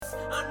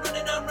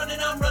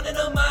running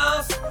a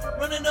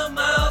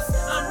miles,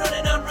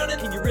 I'm running.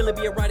 Can you really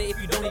be a writer if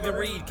you don't even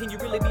read? Can you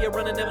really be a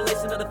runner, never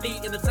listen to the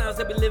feet? In the times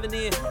that we living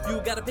in,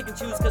 you gotta pick and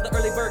choose, cause the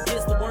early bird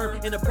gets the worm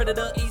and the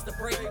predator eats the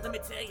prey. Let me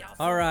tell y'all.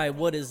 All right,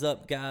 what is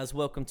up, guys?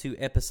 Welcome to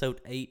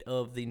episode 8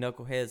 of the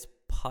Knuckleheads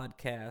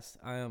podcast.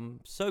 I am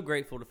so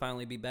grateful to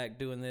finally be back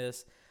doing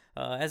this.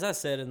 As I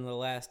said in the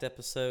last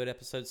episode,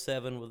 episode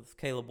 7 with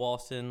Caleb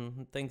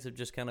Walston, things have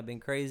just kind of been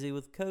crazy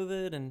with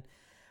COVID, and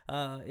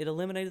it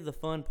eliminated the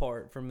fun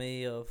part for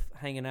me of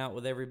hanging out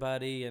with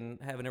everybody and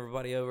having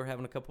everybody over,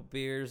 having a couple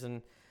beers,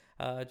 and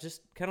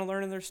just kind of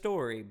learning their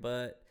story.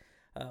 But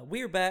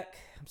we are back.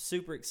 I'm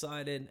super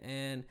excited,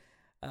 and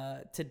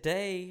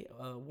today,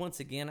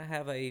 once again, I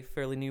have a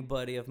fairly new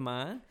buddy of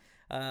mine,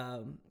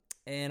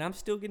 and I'm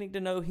still getting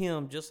to know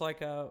him just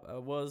like I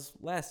was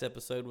last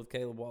episode with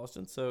Caleb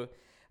Walston. So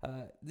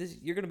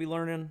you're going to be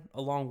learning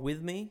along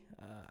with me.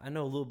 I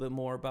know a little bit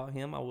more about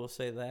him, I will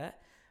say that.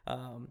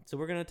 So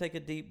we're going to take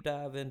a deep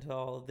dive into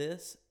all of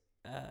this.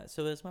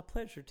 So it's my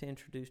pleasure to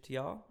introduce to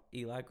y'all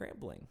Eli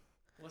Grambling.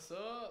 What's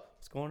up?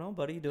 What's going on,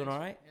 buddy? You doing all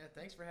right? Yeah,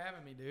 thanks for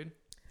having me, dude.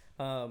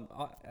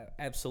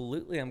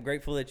 Absolutely. I'm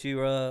grateful that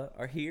you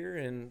are here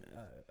and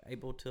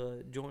able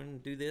to join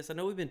and do this. I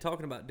know we've been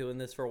talking about doing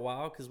this for a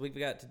while because we've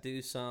got to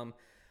do some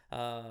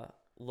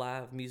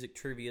live music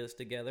trivias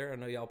together. I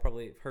know y'all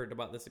probably have heard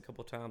about this a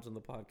couple times on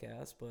the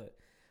podcast, but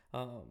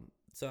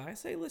so I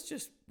say let's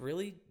just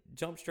really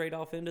jump straight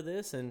off into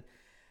this and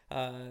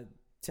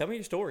tell me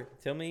your story.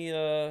 Tell me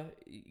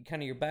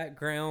kind of your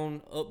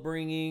background,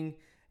 upbringing,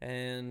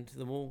 and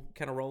then we'll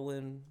kind of roll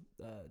in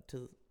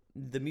to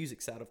the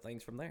music side of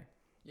things from there.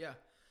 Yeah.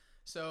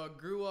 So I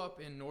grew up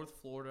in North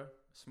Florida,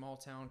 a small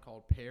town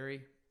called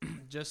Perry,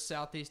 just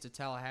southeast of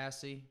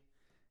Tallahassee,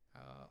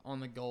 on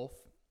the Gulf.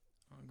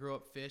 I grew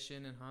up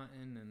fishing and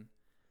hunting and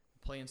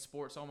playing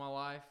sports all my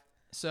life.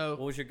 So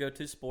what was your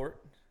go-to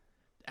sport?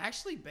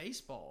 Actually,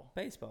 baseball.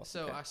 Baseball.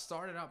 So okay. I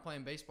started out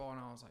playing baseball when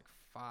I was like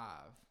 5,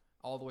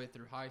 all the way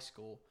through high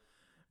school.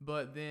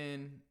 But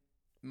then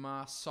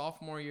my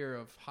sophomore year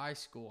of high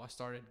school, I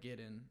started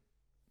getting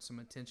some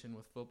attention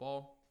with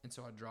football, and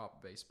so I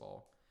dropped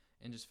baseball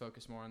and just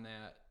focused more on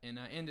that. And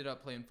I ended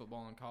up playing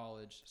football in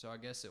college, so I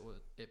guess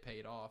it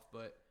paid off.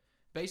 But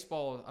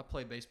baseball, I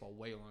played baseball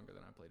way longer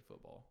than I played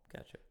football.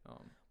 Gotcha.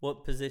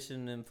 What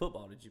position in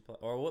football did you play,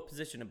 or what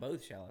position in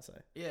both, shall I say?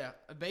 Yeah,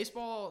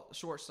 baseball,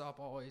 shortstop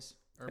always,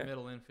 or okay.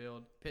 middle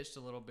infield. Pitched a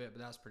little bit,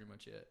 but that's pretty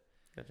much it.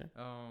 Gotcha.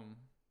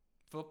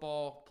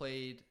 Football,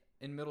 played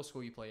in middle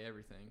school. You play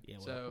everything, yeah,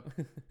 well. So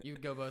you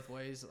would go both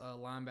ways,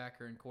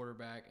 linebacker and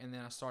quarterback. And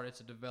then I started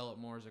to develop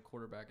more as a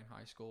quarterback in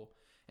high school,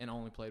 and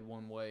only played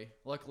one way.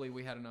 Luckily,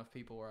 we had enough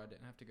people where I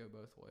didn't have to go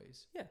both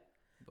ways. Yeah.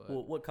 But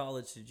well, what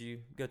college did you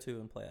go to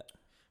and play at?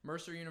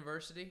 Mercer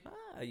University.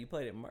 Ah, you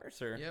played at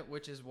Mercer. Yep,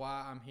 which is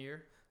why I'm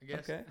here, I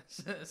guess. Okay.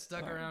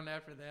 Stuck All around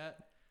after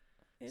that.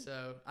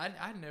 So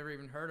I'd never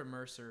even heard of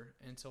Mercer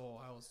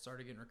until I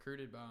started getting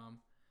recruited by them.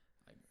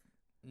 I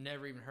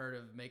never even heard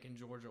of Macon,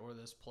 Georgia, or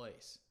this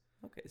place.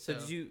 Okay, so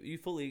did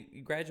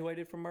you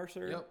graduated from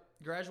Mercer? Yep,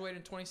 graduated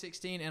in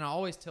 2016, and I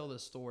always tell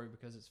this story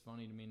because it's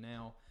funny to me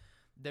now.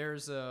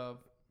 There's a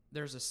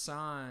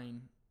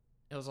sign.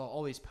 It was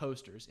all these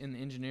posters in the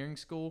engineering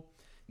school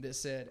that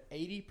said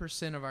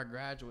 80% of our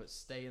graduates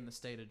stay in the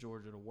state of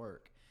Georgia to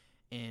work.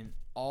 And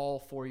all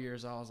 4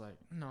 years, I was like,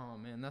 no,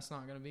 man, that's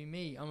not going to be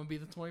me. I'm going to be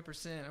the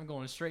 20%. I'm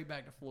going straight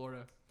back to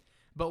Florida.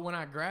 But when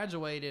I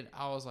graduated,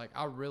 I was like,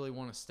 I really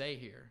want to stay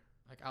here.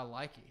 Like, I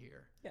like it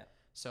here. Yeah.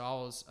 So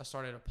I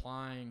started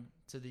applying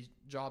to these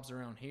jobs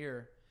around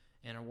here,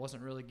 and I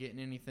wasn't really getting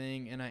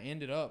anything. And I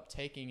ended up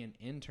taking an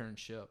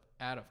internship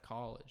out of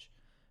college,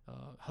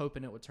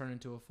 hoping it would turn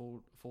into a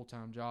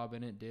full-time job,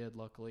 and it did,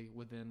 luckily,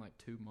 within like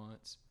 2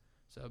 months.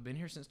 So I've been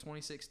here since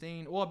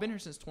 2016. Well, I've been here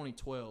since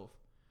 2012.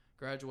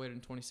 Graduated in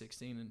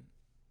 2016, and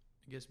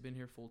I guess been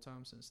here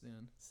full-time since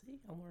then. See,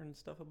 I'm learning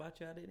stuff about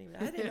you I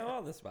didn't know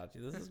all this about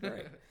you. This is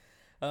great.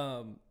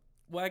 Well,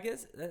 I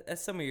guess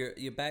that's some of your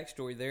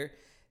backstory there.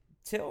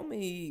 Tell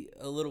me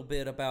a little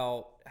bit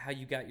about how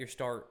you got your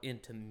start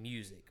into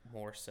music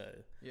more so.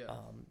 Yeah.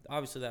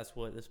 Obviously, that's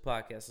what this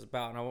podcast is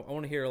about, and I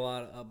want to hear a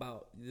lot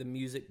about the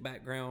music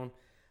background,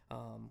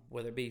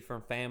 whether it be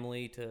from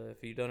family to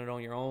if you've done it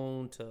on your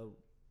own to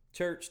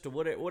church to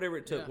whatever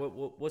it took. Yeah.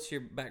 What's your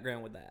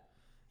background with that?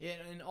 Yeah,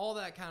 and all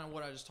that kind of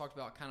what I just talked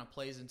about kind of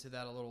plays into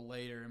that a little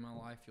later in my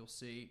life, you'll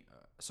see.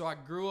 So I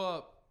grew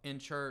up in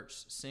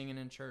church, singing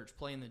in church,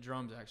 playing the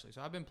drums, actually.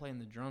 So I've been playing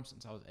the drums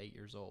since I was 8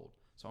 years old.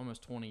 So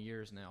almost 20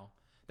 years now.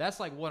 That's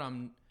like what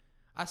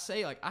I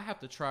say, like, I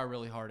have to try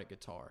really hard at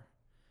guitar.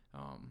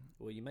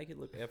 Well, you make it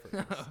look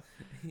effortless.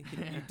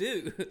 You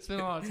do. Spend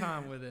a lot of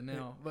time with it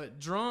now. But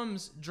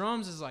drums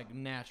is like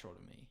natural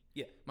to me.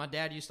 Yeah. My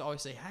dad used to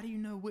always say, how do you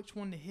know which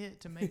one to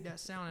hit to make that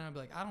sound? And I'd be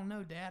like, I don't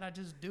know, Dad. I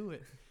just do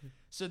it.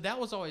 So that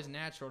was always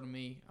natural to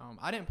me.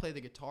 I didn't play the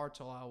guitar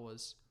till I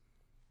was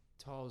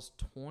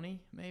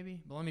 20,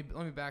 maybe. But let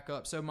me back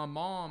up. So my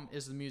mom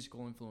is the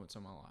musical influence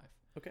in my life.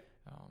 Okay.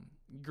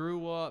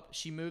 Grew up.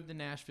 She moved to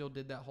Nashville,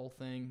 did that whole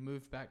thing,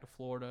 moved back to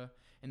Florida,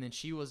 and then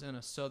she was in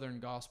a Southern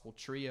gospel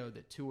trio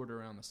that toured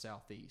around the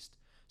Southeast.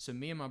 So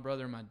me and my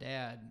brother and my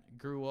dad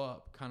grew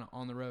up kind of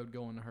on the road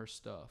going to her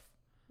stuff.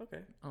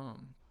 Okay.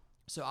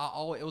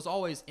 So it was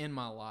always in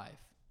my life.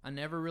 I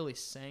never really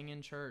sang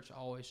in church. I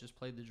always just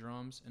played the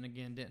drums, and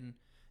again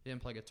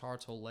didn't play guitar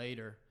till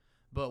later.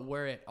 But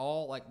where it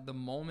all, like the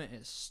moment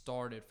it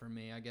started for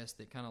me, I guess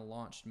that kind of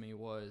launched me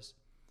was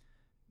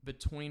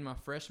between my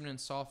freshman and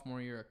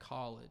sophomore year of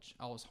college.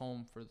 I was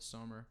home for the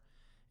summer,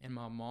 and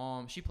my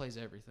mom, she plays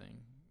everything,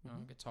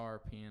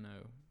 guitar,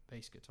 piano,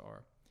 bass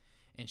guitar.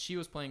 And she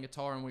was playing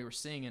guitar and we were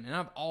singing, and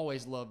I've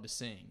always loved to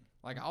sing.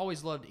 Like I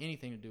always loved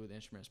anything to do with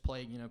instruments.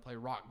 Play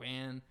rock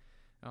band,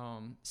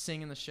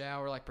 sing in the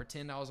shower, like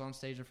pretend I was on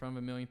stage in front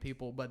of a million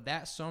people. But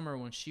that summer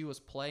when she was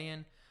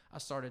playing, I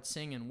started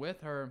singing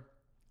with her,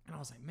 and I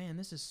was like, man,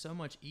 this is so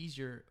much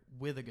easier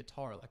with a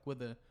guitar, like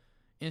with an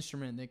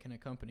instrument that can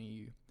accompany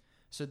you.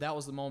 So that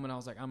was the moment I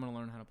was like, I'm going to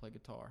learn how to play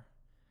guitar.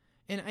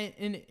 And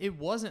it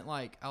wasn't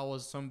like I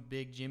was some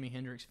big Jimi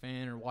Hendrix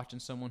fan or watching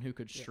someone who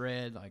could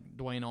shred like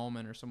Dwayne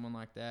Allman or someone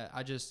like that.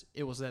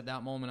 It was at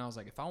that moment I was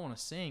like, if I want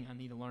to sing, I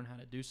need to learn how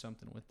to do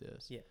something with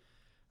this. Yeah.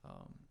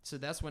 So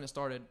that's when it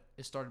started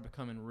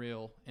becoming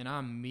real. And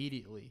I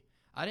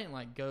didn't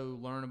like go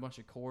learn a bunch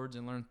of chords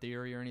and learn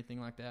theory or anything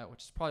like that,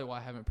 which is probably why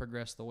I haven't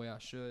progressed the way I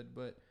should.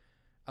 But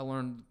I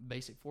learned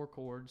basic 4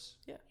 chords,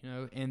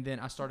 and then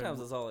I started. Sometimes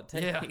that's all it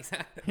takes.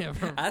 Yeah,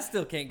 I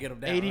still can't get them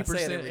down.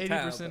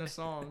 80% of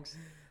songs.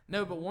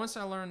 No, but once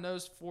I learned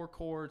those 4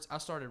 chords, I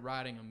started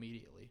writing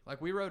immediately.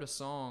 Like we wrote a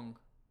song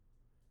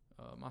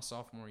my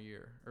sophomore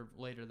year or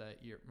later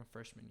that year, my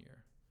freshman year.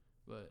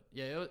 But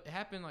yeah, it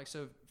happened like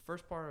so.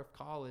 First part of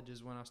college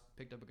is when I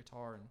picked up a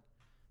guitar, and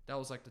that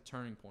was like the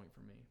turning point for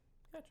me.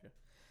 Gotcha.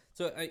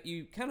 So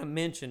you kind of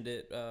mentioned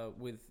it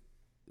with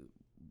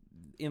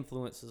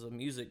influences of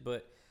music,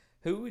 but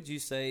who would you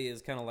say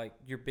is kind of like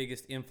your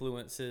biggest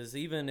influences,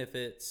 even if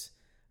it's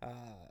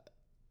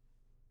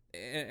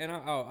and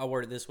I'll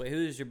word it this way: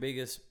 who is your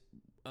biggest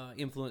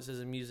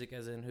influences in music,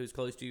 as in who's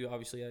close to you?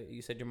 Obviously,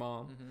 you said your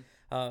mom,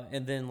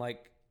 and then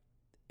like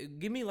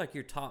give me like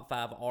your top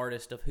 5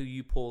 artists of who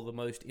you pull the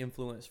most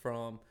influence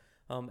from,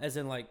 as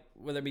in like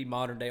whether it be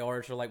modern day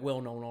artists or like well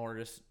known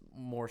artists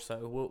more so.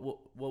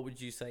 What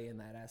would you say in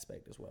that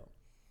aspect as well?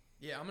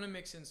 Yeah, I'm gonna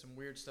mix in some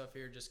weird stuff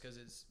here just because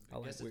it's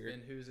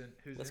been who's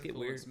Let's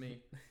influenced me.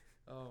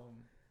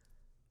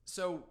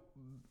 So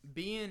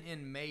being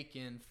in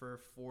Macon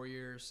for 4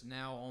 years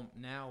now,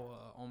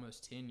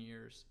 almost 10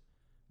 years,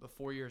 but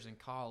 4 years in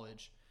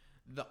college,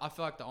 I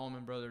feel like the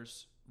Allman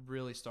Brothers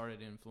really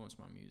started to influence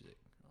my music,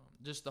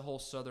 just the whole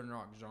Southern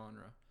rock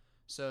genre.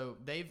 So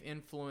they've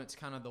influenced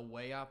kind of the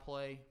way I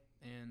play,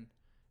 and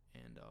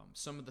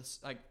some of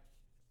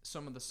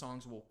the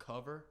songs we'll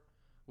cover.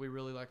 We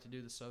really like to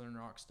do the Southern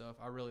rock stuff.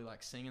 I really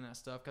like singing that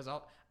stuff because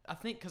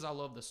I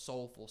love the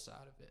soulful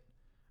side of it.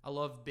 I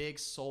love big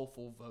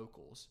soulful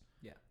vocals.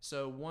 Yeah.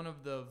 So one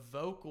of the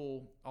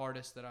vocal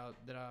artists that I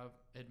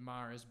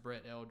admire is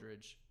Brett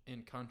Eldredge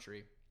in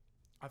country.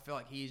 I feel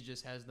like he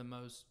just has the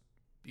most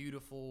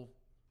beautiful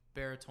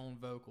baritone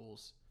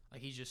vocals.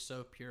 Like he's just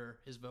so pure.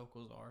 His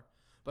vocals are.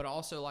 But I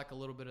also like a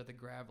little bit of the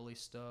gravelly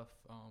stuff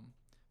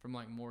from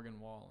like Morgan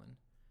Wallen.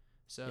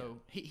 So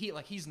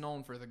he's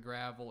known for the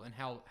gravel and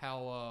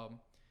how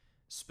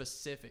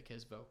specific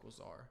his vocals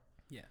are.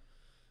 Yeah.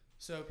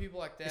 So people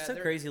like that. It's so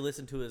crazy to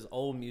listen to his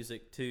old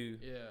music too.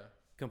 Yeah.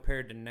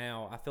 Compared to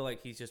now, I feel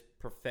like he's just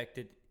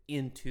perfected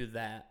into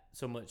that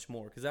so much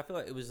more because I feel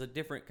like it was a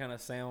different kind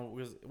of sound.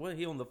 Was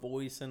he on The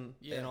Voice and all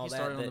that? Yeah, he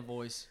started on The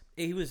Voice.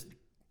 It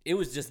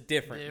was just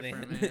different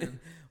man.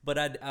 But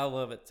I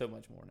love it so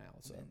much more now.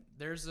 So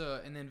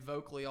and then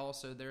vocally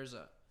also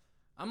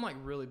I'm like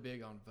really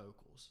big on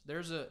vocals.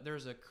 There's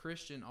a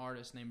Christian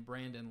artist named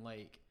Brandon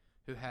Lake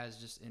who has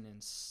just an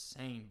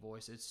insane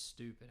voice. It's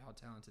stupid how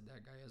talented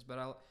that guy is.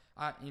 But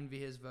I envy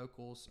his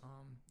vocals.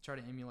 Try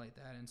to emulate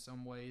that in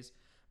some ways.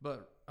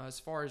 But as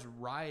far as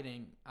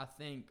writing, I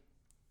think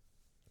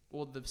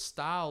the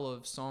style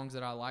of songs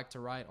that I like to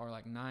write are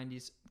like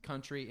 90s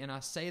country, and I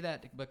say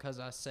that because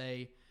I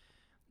say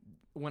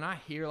when I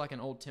hear like an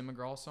old Tim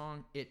McGraw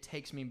song, it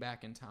takes me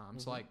back in time. Mm-hmm.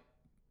 It's like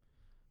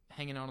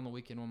hanging out on the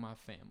weekend with my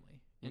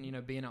family.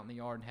 And, being out in the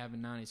yard and having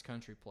 90s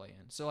country playing.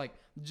 So, like,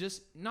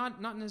 just not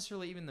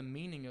necessarily even the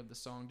meaning of the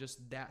song,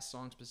 just that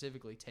song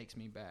specifically takes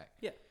me back.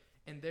 Yeah.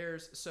 And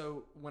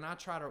when I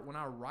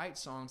write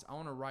songs, I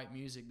want to write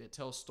music that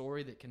tells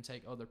story that can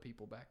take other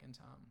people back in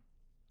time.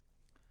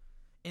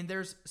 And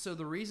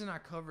the reason I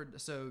covered,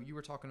 you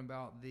were talking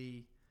about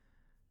the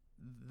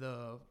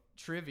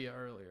trivia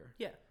earlier.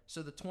 Yeah.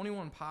 So the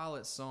 21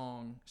 Pilots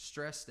song,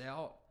 Stressed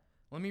Out,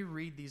 let me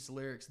read these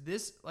lyrics.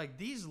 These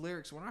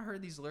lyrics, when I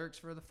heard these lyrics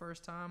for the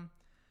first time,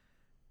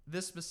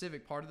 this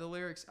specific part of the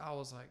lyrics, I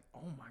was like,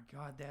 oh my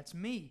God, that's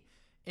me.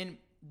 And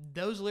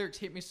those lyrics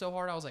hit me so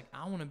hard, I was like,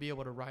 I want to be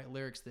able to write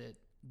lyrics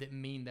that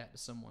mean that to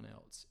someone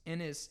else.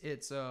 And it's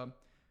where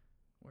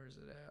is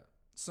it at?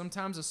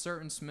 Sometimes a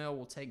certain smell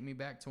will take me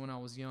back to when I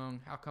was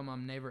young. How come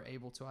I'm never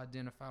able to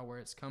identify where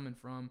it's coming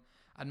from?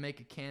 I'd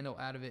make a candle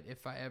out of it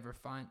if I ever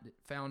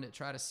found it.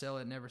 Try to sell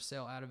it, never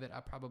sell out of it.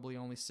 I probably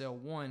only sell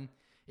one.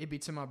 It'd be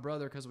to my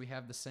brother because we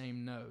have the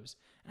same nose.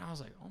 And I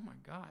was like, oh my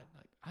God,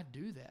 like I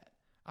do that.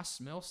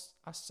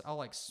 I'll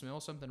like smell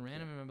something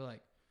random and I'll be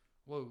like,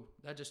 whoa,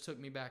 that just took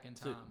me back in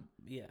time.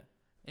 So, yeah.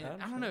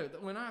 And I don't know,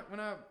 when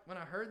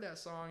I heard that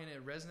song and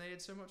it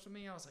resonated so much with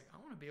me, I was like, I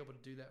want to be able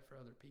to do that for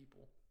other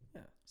people.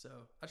 Yeah. So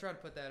I try to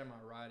put that in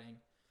my writing.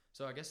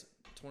 So I guess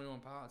 21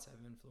 Pilots have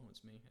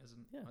influenced me as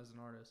an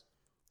artist.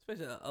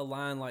 Especially a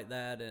line like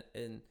that,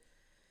 and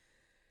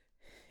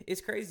it's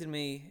crazy to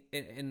me.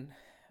 And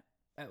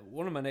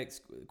one of my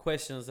next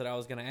questions that I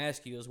was going to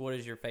ask you is, what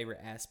is your favorite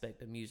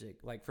aspect of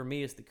music? Like for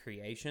me, it's the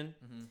creation.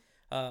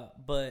 Mm-hmm.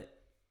 But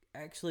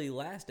actually,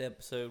 last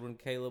episode when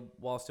Caleb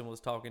Walston was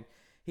talking,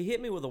 he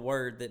hit me with a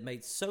word that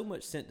made so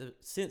much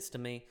sense to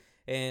me.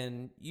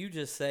 And you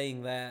just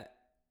saying that,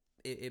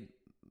 it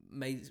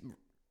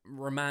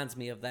reminds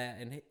me of that.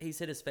 And he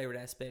said his favorite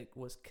aspect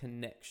was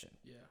connection.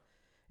 Yeah.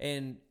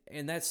 And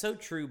that's so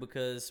true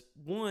because,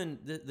 one,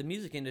 the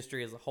music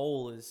industry as a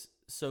whole is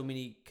so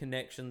many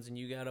connections, and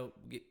you got to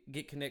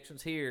get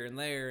connections here and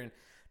there and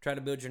try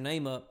to build your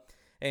name up.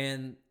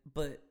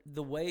 But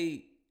the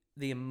way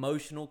the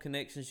emotional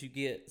connections you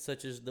get,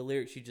 such as the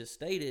lyrics you just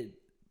stated,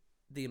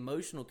 the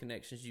emotional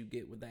connections you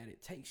get with that,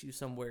 it takes you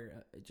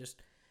somewhere.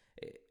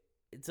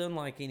 It's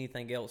unlike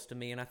anything else to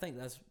me, and I think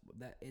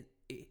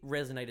it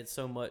resonated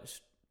so much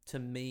to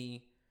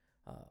me.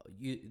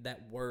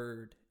 That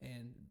word,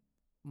 and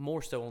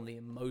more so on the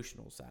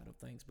emotional side of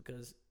things,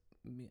 because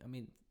I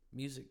mean,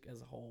 music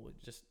as a whole,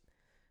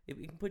 it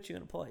can put you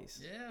in a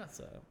place. Yeah.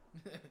 So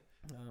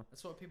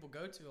that's what people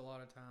go to a lot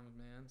of times,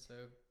 man. So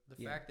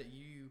the fact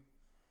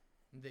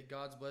that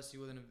God's blessed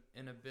you with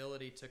an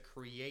ability to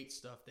create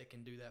stuff that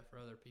can do that for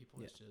other people,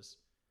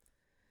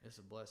 it's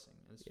a blessing.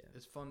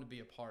 It's fun to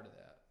be a part of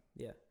that.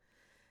 Yeah.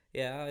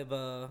 Yeah,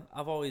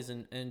 I've always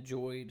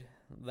enjoyed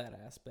that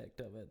aspect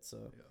of it.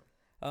 So,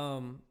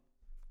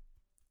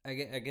 I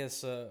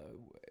guess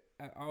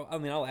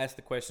I'll ask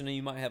the question, and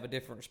you might have a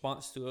different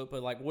response to it.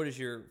 But like, what is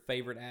your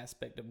favorite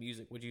aspect of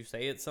music? Would you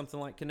say it's something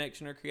like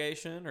connection or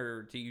creation,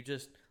 or do you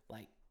just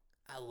like,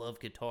 I love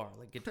guitar.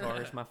 Like guitar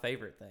is my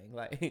favorite thing.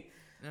 Like,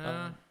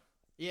 I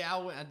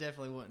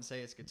definitely wouldn't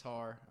say it's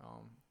guitar.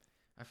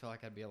 I feel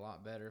like I'd be a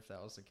lot better if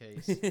that was the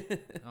case.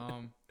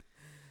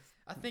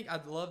 I think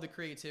I'd love the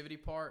creativity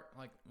part.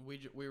 Like we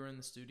were in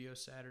the studio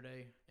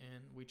Saturday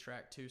and we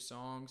tracked 2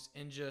 songs,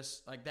 and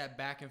just like that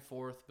back and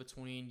forth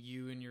between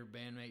you and your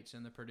bandmates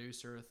and the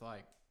producer. With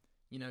like,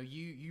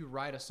 you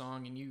write a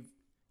song and you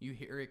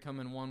hear it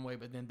coming one way,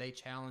 but then they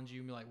challenge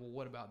you and be like, well,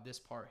 what about this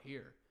part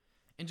here?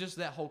 And just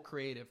that whole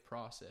creative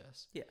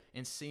process. Yeah.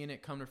 And seeing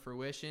it come to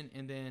fruition,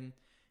 and then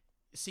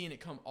seeing it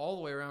come all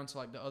the way around to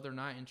like the other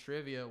night in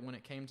trivia when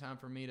it came time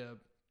for me to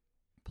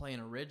play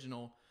an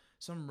original.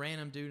 Some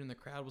random dude in the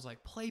crowd was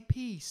like, play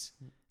Peace.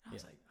 I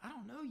was like, I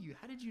don't know you.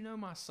 How did you know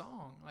my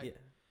song? Like,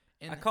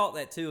 and I caught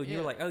that too. And you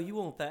were like, oh, you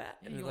want that?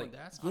 Yeah, and you like,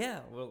 want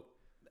that? Well,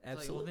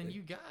 absolutely. Well, then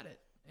you got it.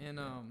 And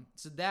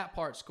so that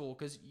part's cool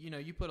because,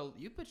 you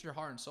put your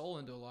heart and soul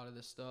into a lot of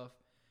this stuff.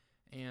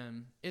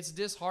 And it's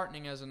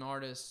disheartening as an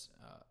artist.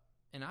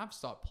 And I've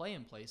stopped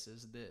playing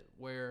places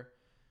where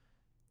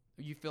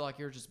you feel like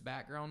you're just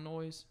background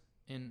noise.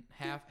 And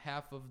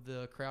half of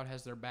the crowd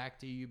has their back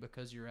to you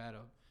because you're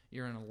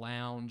in a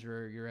lounge,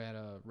 or you're at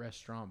a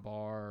restaurant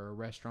bar, or a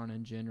restaurant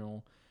in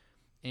general.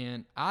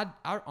 And I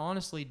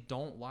honestly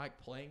don't like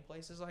playing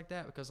places like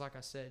that because, like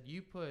I said,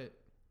 you put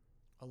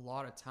a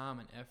lot of time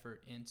and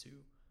effort into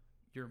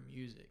your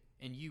music,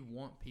 and you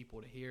want people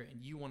to hear it,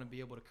 and you want to be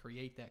able to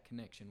create that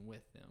connection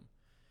with them.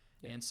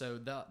 Yeah. And so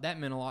that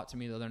meant a lot to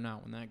me the other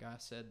night when that guy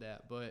said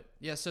that. But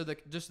yeah, so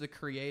just the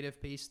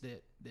creative piece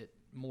that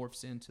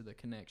morphs into the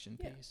connection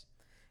piece.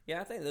 Yeah,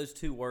 I think those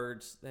 2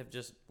 words have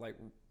just like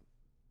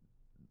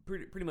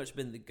pretty much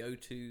been the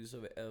go-tos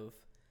of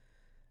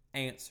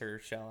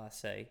answers, shall I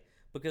say,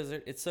 because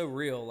it's so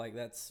real. Like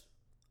that's,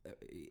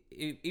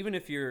 even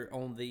if you're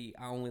on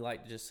I only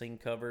like to just sing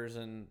covers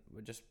and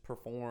just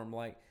perform,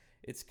 like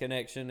it's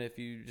connection. If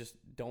you just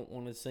don't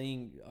want to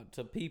sing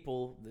to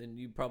people, then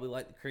you probably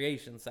like the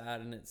creation side,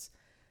 and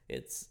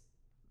it's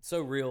so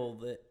real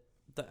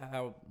that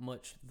how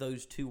much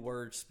those 2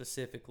 words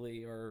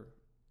specifically are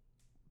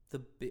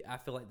I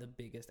feel like the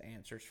biggest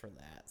answers for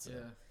that. So.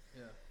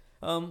 Yeah.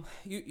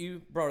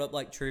 You brought up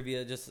like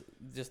trivia just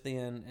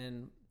then,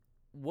 and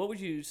what would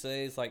you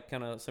say is like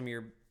kind of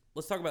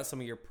let's talk about some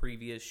of your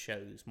previous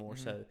shows more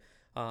so.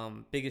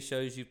 Biggest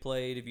shows you've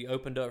played, if you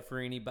opened up for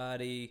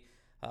anybody,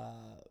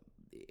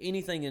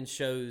 anything in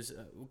shows,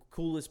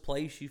 coolest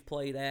place you've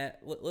played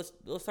at.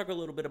 Let's talk a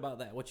little bit about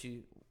that.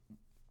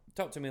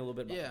 Talk to me a little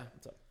bit about that.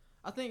 What's up?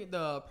 I think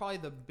probably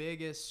the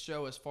biggest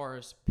show as far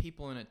as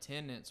people in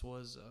attendance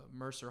was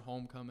Mercer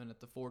Homecoming at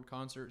the Ford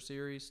Concert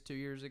Series 2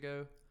 years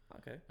ago.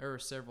 Okay. There were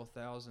several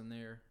thousand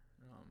there,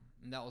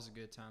 and that was a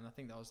good time. I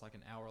think that was like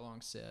an hour-long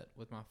set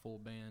with my full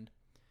band.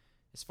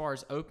 as far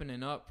as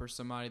opening up for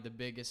somebody, the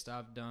biggest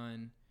I've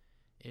done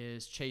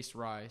is Chase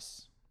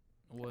Rice.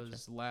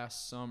 Was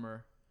last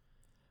summer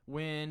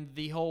when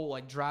the whole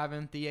like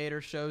drive-in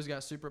theater shows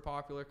got super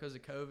popular because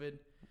of COVID.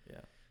 Yeah,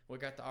 we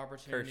got the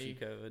opportunity.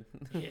 Curse you, COVID.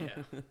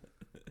 Yeah, dude.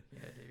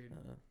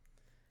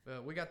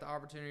 But we got the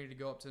opportunity to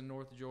go up to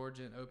North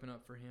Georgia and open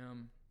up for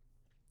him,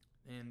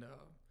 and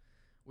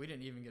we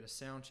didn't even get a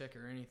sound check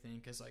or anything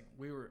because like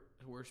we were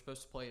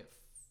supposed to play at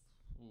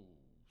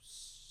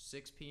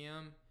 6 p.m.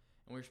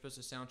 and we were supposed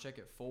to sound check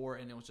at 4,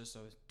 and it was just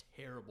a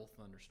terrible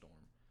thunderstorm.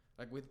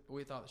 Like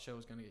we thought the show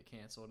was gonna get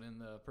canceled,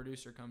 and the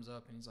producer comes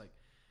up and he's like,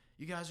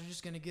 "You guys are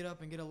just gonna get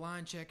up and get a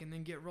line check and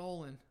then get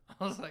rolling."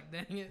 I was like,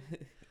 "Dang it!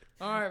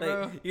 All right,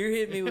 bro, you're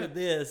hitting me with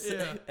this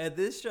at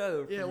this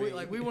show." Yeah,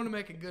 we want to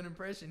make a good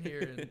impression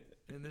here,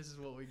 and this is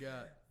what we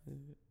got.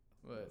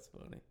 But that's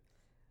funny.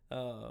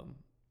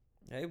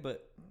 Hey,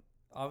 but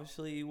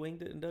obviously you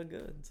winged it and done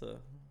good, so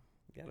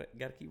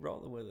gotta keep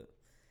rolling with it.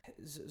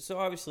 So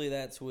obviously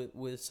that's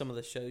with some of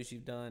the shows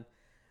you've done.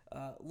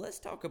 Let's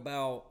talk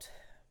about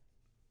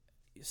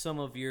some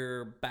of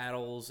your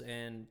battles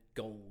and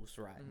goals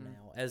right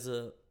now as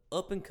a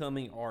up and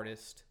coming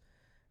artist.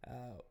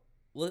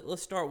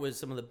 Let's start with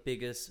some of the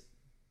biggest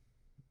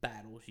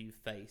battles you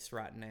face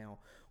right now.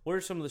 What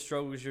are some of the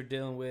struggles you're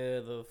dealing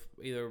with of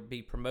either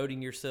be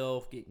promoting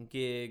yourself, getting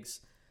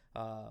gigs,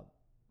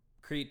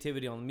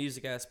 creativity on the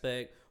music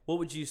aspect? What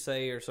would you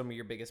say are some of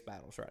your biggest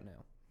battles right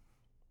now?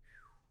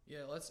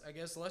 Yeah, let's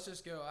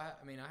just go.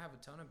 I mean, I have a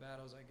ton of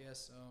battles, I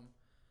guess.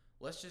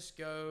 Let's just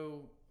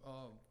go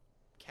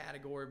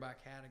category by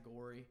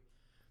category.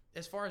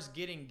 As far as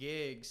getting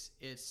gigs,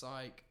 it's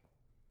like,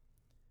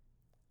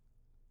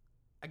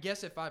 I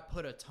guess if I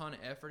put a ton of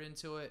effort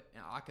into it,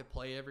 I could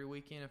play every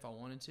weekend if I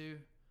wanted to.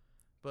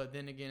 But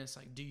then again, it's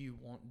like, do you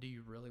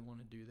really want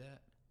to do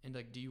that? And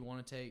like, do you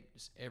want to take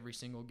just every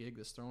single gig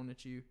that's thrown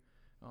at you?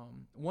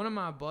 One of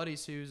my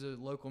buddies who's a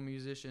local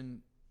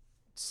musician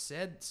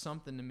said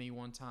something to me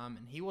one time,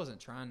 and he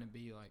wasn't trying to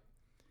be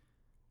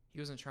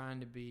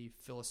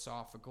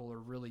philosophical or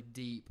really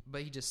deep,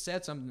 but he just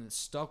said something that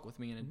stuck with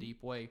me in a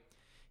deep way.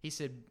 He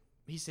said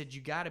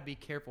you got to be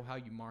careful how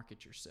you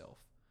market yourself,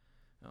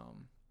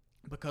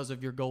 because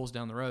of your goals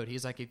down the road.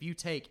 He's like, if you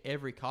take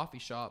every coffee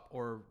shop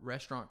or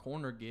restaurant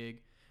corner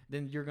gig,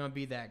 then you're going to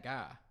be that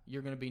guy.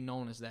 You're going to be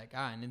known as that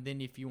guy. And then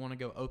if you want to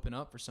go open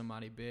up for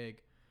somebody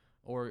big,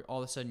 or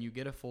all of a sudden you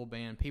get a full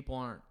band, people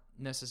aren't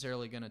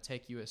necessarily going to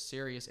take you as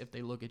serious if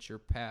they look at your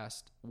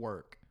past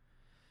work.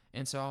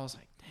 And so I was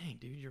like, dang,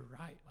 dude, you're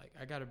right. Like,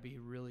 I got to be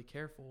really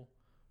careful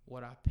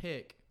what I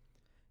pick.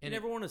 And you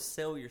never want to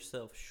sell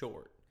yourself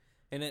short.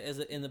 And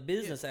in the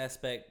business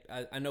aspect,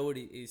 I know what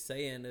he's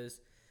saying is,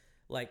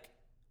 like,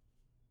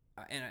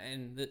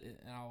 and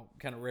I'll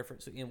kind of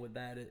reference in with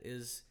that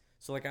is,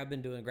 so like I've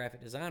been doing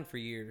graphic design for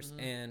years,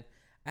 and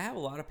I have a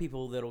lot of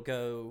people that'll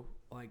go,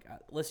 like,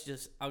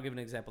 I'll give an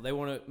example. They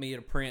want me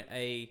to print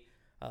a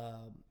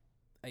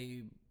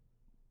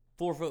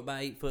 4-foot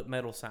by 8-foot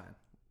metal sign.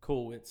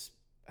 Cool. It's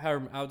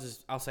however,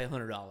 I'll say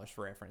 $100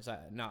 for reference.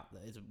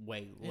 It's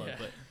way low,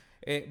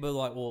 but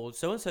like, well,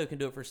 so and so can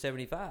do it for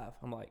 $75.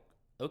 I'm like,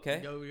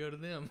 okay, go to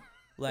them.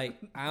 Like,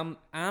 I'm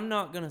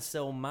not gonna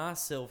sell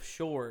myself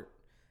short,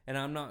 and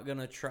I'm not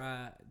gonna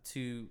try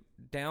to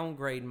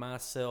downgrade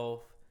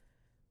myself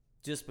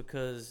just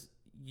because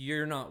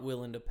you're not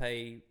willing to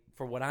pay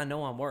for what I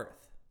know I'm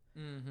worth,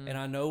 and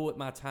I know what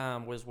my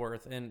time was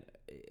worth, and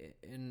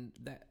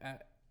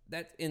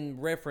that in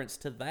reference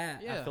to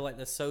that, I feel like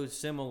that's so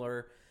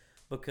similar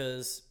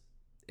because,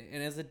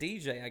 and as a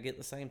DJ, I get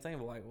the same thing.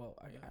 But like, well,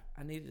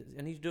 I need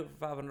to do it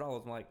for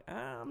 $500. I'm like,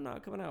 I'm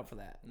not coming out for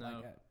that. No.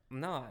 Like, I'm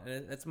not.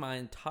 That's my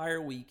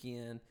entire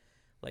weekend.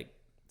 Like,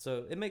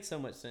 so it makes so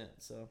much sense.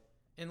 So,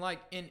 and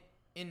like, and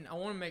I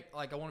want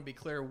to be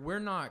clear.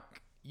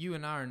 You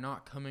and I are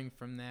not coming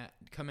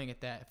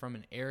at that from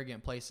an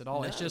arrogant place at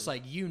all. No. It's just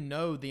like, you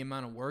know the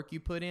amount of work you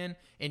put in,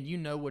 and you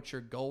know what your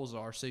goals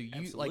are. So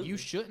you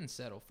shouldn't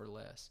settle for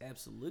less.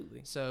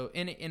 Absolutely. So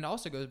and it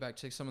also goes back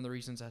to some of the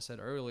reasons I said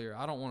earlier.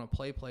 I don't want to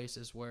play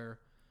places where,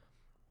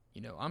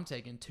 I'm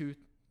taking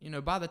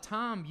by the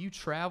time you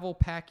travel,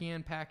 pack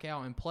in, pack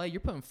out, and play,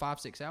 you're putting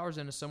 5-6 hours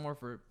into somewhere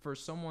for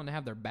someone to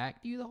have their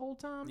back to you the whole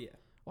time. Yeah.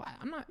 Well,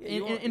 I'm not. Yeah,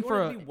 you want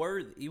to be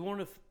worthy. You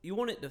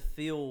want it to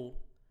feel.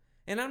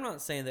 And I'm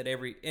not saying that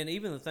and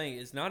even the thing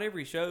is, not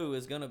every show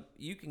is going to,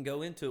 you can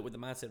go into it with the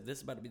mindset of, this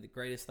is about to be the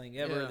greatest thing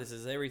ever. Yeah. This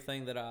is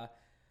everything that I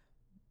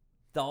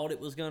thought it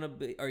was going to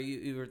be. Or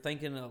you were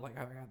thinking of, like,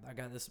 I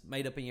got this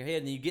made up in your head,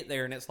 and then you get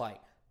there and it's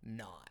like,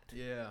 not.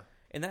 Yeah.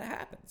 And that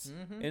happens.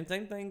 Mm-hmm. And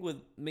same thing with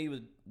me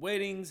with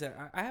weddings.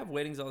 I have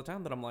weddings all the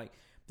time that I'm like,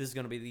 this is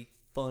going to be the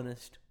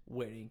funnest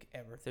wedding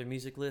ever. Their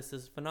music list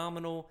is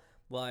phenomenal,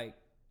 like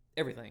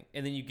everything.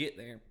 And then you get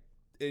there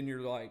and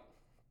you're like,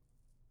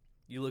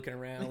 you looking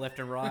around left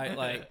and right,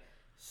 like,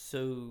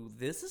 so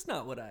this is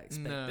not what I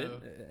expected. No.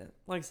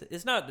 Like I said,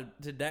 it's not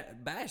to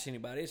bash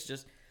anybody. It's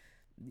just,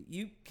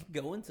 you can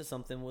go into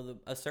something with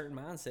a certain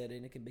mindset,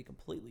 and it can be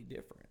completely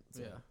different.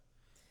 So. Yeah.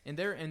 And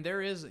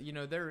there is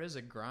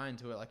a grind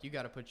to it. Like you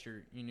got to put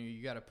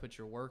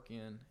your work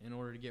in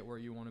order to get where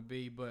you want to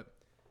be. But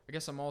I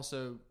guess I'm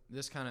also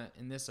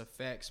this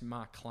affects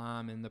my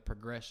climb, and the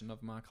progression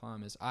of my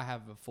climb is I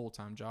have a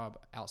full-time job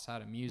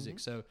outside of music,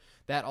 so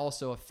that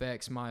also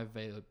affects my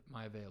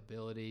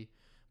availability.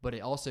 But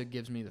it also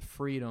gives me the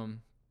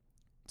freedom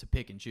to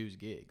pick and choose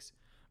gigs,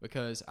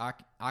 because I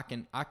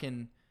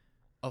can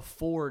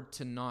afford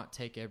to not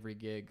take every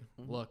gig,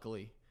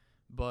 luckily,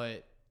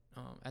 but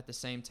at the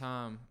same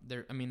time,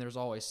 there's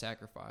always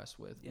sacrifice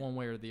with one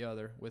way or the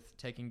other with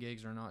taking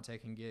gigs or not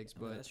taking gigs.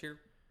 But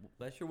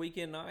that's your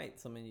weekend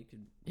nights. I mean, you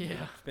could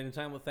spending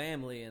time with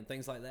family and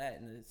things like that,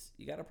 and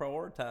you got to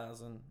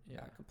prioritize. And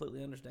I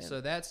completely understand.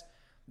 So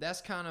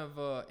that's kind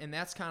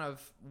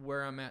of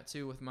where I'm at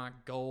too with my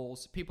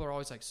goals. People are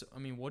always like, so, I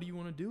mean, what do you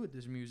want to do with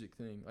this music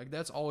thing? Like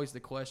that's always the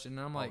question.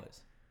 And I'm like,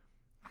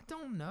 I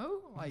don't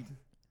know. Like.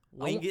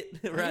 Wing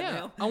it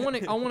now. I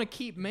want to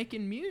keep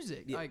making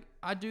music. Yeah. Like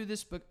I do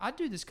this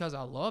because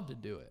I love to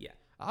do it. Yeah.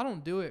 I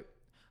don't do it.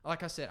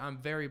 Like I said, I'm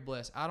very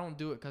blessed. I don't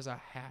do it because I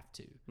have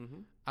to.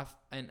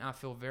 And I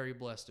feel very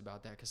blessed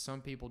about that, because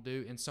some people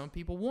do, and some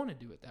people want to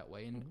do it that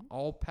way, and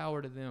all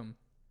power to them.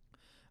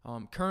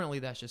 Currently,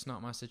 that's just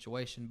not my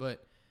situation,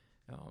 but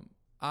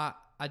I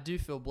do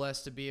feel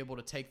blessed to be able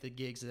to take the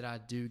gigs that I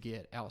do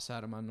get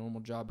outside of my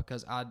normal job,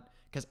 because I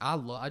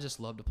just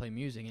love to play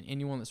music, and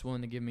anyone that's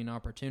willing to give me an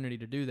opportunity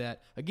to do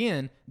that,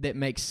 again, that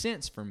makes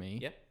sense for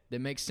me, that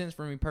makes sense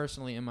for me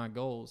personally and my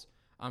goals,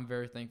 I'm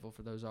very thankful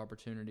for those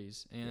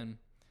opportunities, and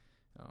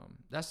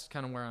that's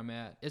kind of where I'm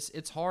at.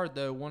 It's hard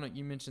though.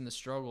 You mentioned the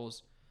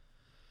struggles.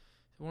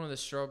 One of the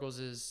struggles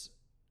is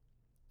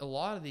a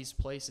lot of these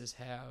places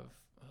have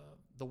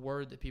the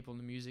word that people in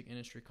the music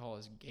industry call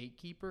as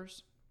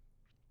gatekeepers,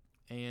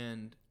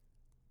 and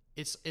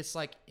it's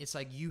like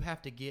you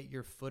have to get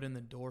your foot in the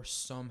door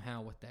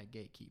somehow with that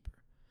gatekeeper,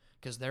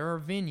 because there are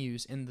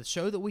venues, and the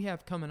show that we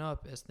have coming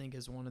up, I think,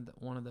 is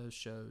one of those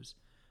shows.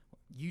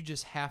 You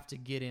just have to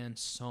get in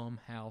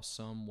somehow,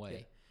 some way.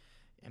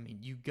 Yeah. I mean,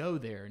 you go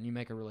there and you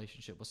make a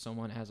relationship with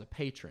someone as a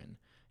patron.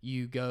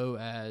 You go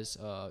as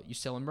you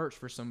selling merch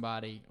for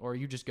somebody, or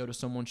you just go to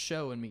someone's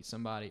show and meet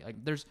somebody.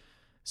 Like there's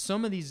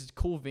some of these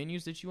cool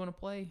venues that you want to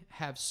play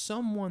have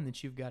someone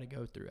that you've got to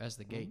go through as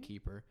the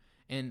gatekeeper.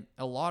 And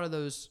a lot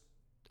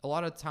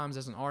of times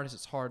as an artist,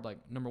 it's hard, like,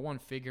 number one,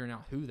 figuring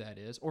out who that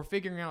is, or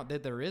figuring out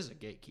that there is a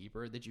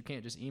gatekeeper, that you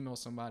can't just email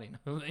somebody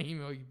and they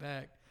email you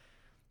back.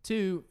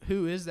 2,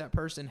 who is that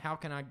person? How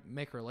can I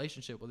make a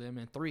relationship with them?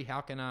 And 3,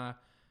 how can I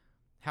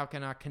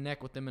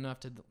connect with them enough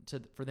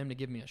for them to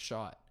give me a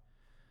shot?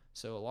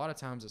 So a lot of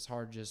times it's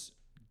hard just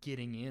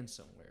getting in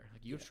somewhere.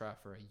 Like you'll try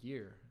for a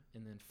year,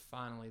 and then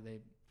finally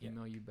they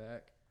email you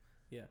back.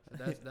 Yeah,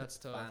 so that's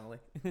tough. Finally.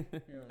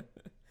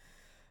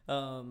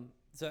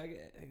 So I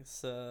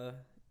guess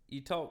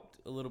you talked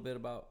a little bit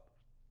about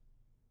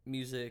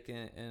music,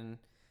 and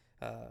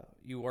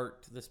you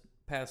worked this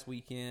past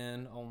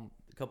weekend on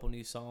a couple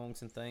new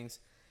songs and things.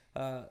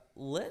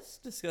 Let's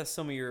discuss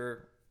some of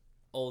your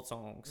old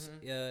songs.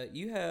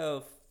 You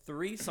have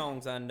 3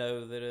 songs I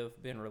know that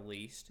have been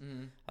released.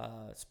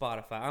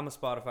 Spotify. I'm a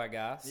Spotify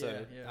guy,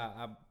 so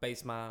I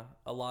base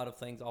a lot of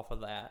things off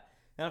of that.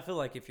 And I feel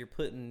like if you're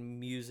putting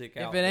music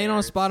out, if it ain't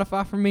on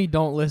Spotify for me,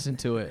 don't listen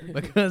to it,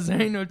 because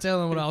there ain't no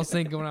telling what I was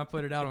thinking when I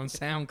put it out on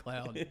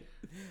SoundCloud.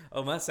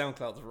 Oh, my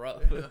SoundCloud's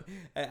rough.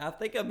 I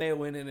think I may have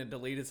went in and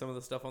deleted some of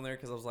the stuff on there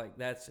because I was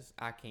like, I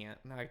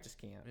just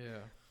can't.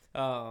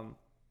 Yeah.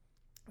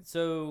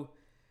 So,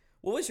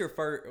 what was your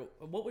first?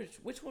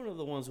 Which one of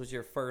the ones was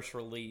your first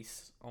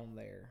release on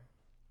there?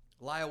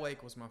 Lie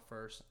Awake was my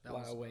first.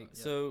 Lie Awake.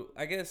 So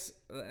I guess,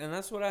 and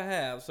that's what I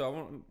have. So I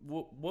want.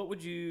 What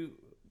would you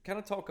kind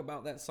of talk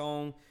about that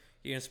song,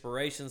 your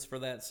inspirations for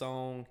that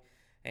song,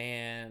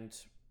 and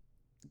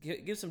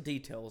give some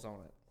details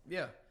on it?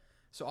 Yeah.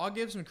 So I'll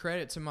give some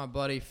credit to my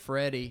buddy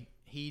Freddie.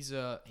 He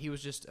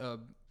was just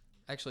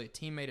actually a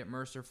teammate at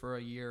Mercer for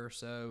a year or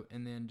so,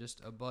 and then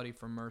just a buddy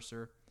from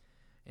Mercer.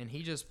 And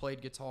he just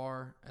played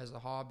guitar as a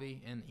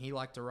hobby, and he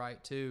liked to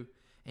write too.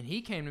 And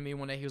he came to me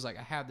one day. He was like,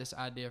 I have this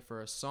idea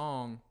for a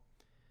song.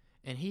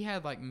 And he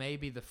had like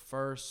maybe the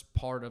first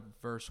part of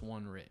verse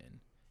 1 written.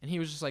 And he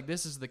was just like,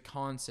 this is the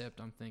concept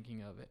I'm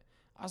thinking of it.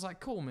 I was like,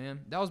 cool, man.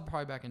 That was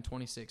probably back in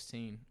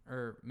 2016,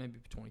 or maybe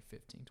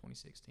 2015,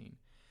 2016.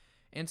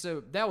 And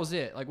so that was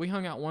it. Like, we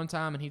hung out one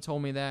time, and he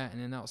told me that,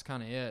 and then that was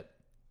kind of it.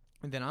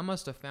 And then I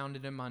must have found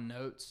it in my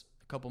notes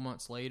a couple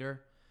months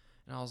later,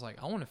 and I was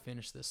like, I want to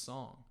finish this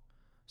song.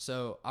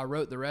 So I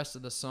wrote the rest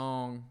of the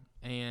song,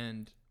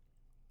 and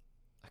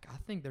like I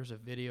think there's a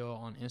video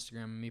on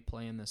Instagram of me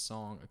playing this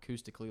song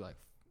acoustically. Like,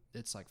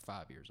 it's like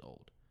 5 years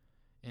old.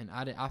 And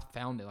I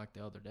found it like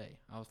the other day.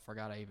 I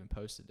forgot I even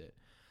posted it.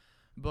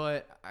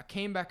 But I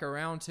came back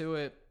around to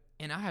it,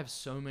 and I have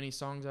so many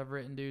songs I've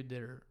written, dude,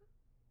 that are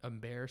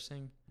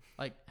embarrassing.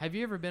 Like, have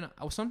you ever been?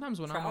 Sometimes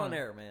when trial and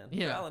error, man.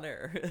 Yeah, trial and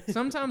error.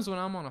 Sometimes when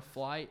I'm on a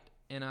flight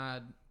and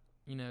I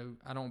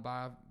don't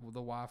buy the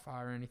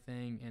Wi-Fi or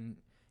anything, and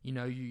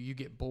you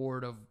get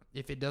bored of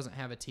if it doesn't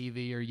have a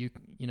TV or you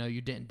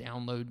didn't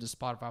download the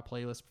Spotify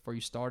playlist before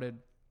you started.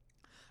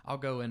 I'll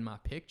go in my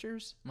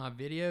pictures, my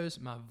videos,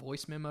 my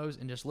voice memos,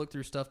 and just look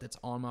through stuff that's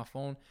on my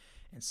phone.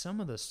 And some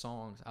of the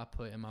songs I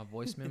put in my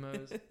voice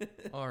memos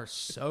are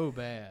so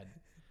bad.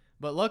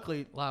 But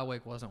luckily, Lie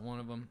Awake wasn't one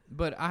of them.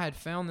 But I had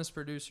found this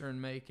producer in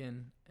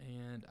Macon,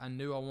 and I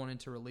knew I wanted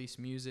to release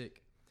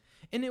music.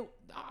 And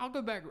I'll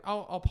go back.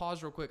 I'll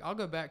pause real quick. I'll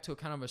go back to a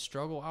kind of a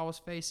struggle I was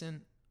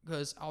facing,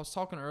 because I was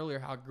talking earlier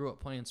how I grew up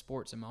playing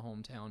sports in my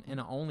hometown,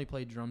 and I only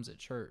played drums at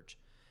church.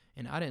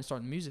 And I didn't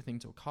start the music thing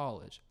until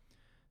college.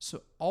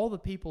 So all the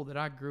people that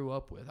I grew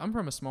up with, I'm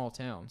from a small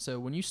town. So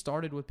when you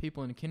started with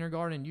people in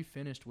kindergarten, you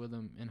finished with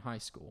them in high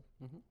school.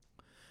 Mm-hmm.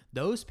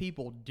 Those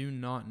people do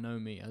not know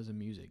me as a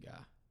music guy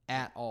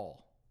at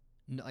all.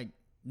 Like,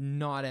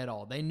 not at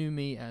all. They knew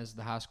me as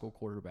the high school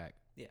quarterback.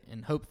 Yeah.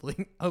 And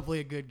hopefully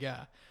a good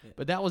guy. Yeah.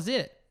 But that was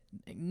it.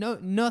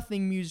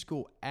 Nothing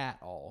musical at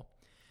all.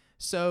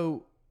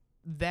 So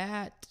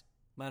that...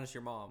 Minus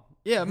your mom.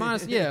 Yeah,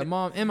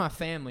 mom and my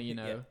family,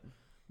 Yeah.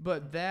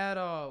 But that,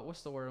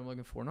 what's the word I'm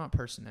looking for? Not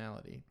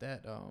personality.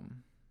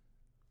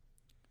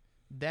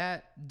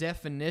 That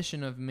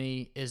definition of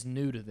me is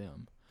new to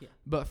them. Yeah.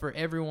 But for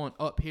everyone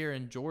up here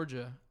in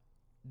Georgia,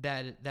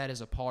 that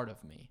is a part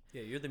of me.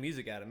 Yeah, you're the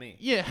music guy to me.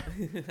 Yeah.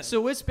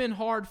 So it's been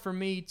hard for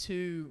me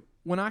to,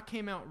 when I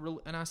came out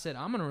and I said,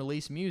 I'm going to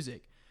release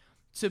music,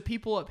 to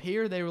people up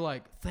here, they were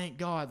like, thank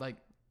God, like,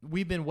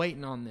 we've been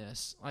waiting on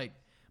this. Like,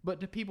 but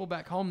to people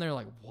back home, they're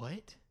like,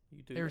 what?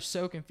 They're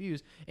so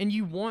confused. And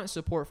you want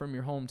support from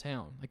your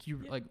hometown.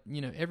 Like,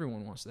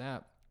 everyone wants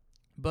that.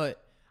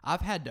 But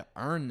I've had to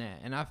earn that,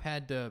 and I've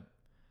had to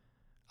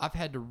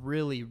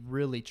really,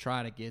 really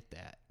try to get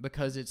that,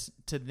 because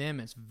to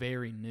them it's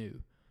very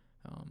new.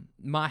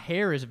 My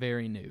hair is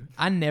very new.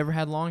 I never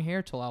had long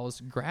hair till I was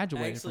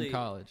graduating from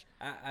college.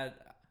 I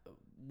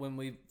when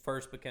we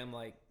first became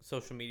like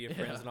social media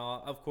friends and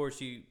all, of course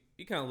you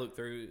kind of look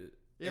through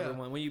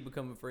everyone when you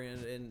become a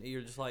friend, and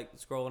you're just like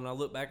scrolling. I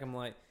look back, I'm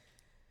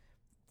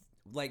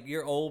like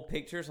your old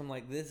pictures, I'm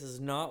like, this is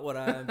not what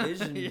I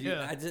envisioned.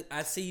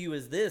 I see you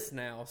as this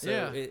now,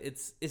 so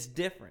it's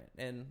different,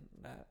 and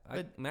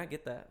I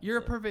get that. You're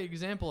a perfect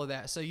example of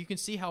that. So you can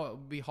see how it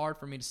would be hard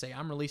for me to say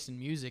I'm releasing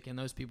music, and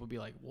those people be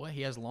like, what?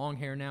 He has long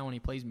hair now and he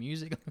plays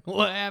music?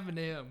 What happened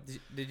to him?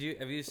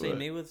 Have you seen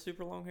me with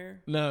super long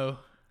hair? No.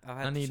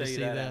 I need to see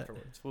that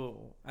afterwards.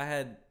 Well, I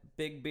had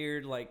big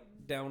beard like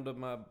down to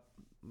my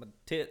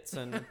tits,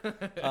 and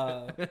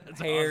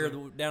hair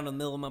awesome. Down the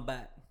middle of my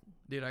back.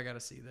 Dude, I got to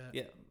see that.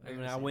 Yeah.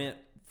 I went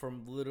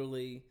from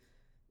literally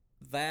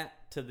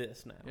that to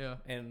this now. Yeah.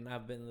 And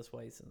I've been this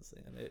way since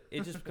then.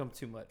 It just become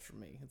too much for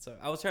me. And so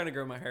I was trying to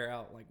grow my hair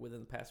out like within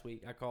the past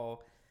week. I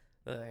called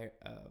the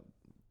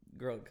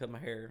girl that cut my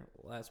hair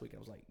last week. I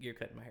was like, you're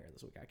cutting my hair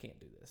this week. I can't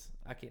do this.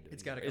 I can't do it.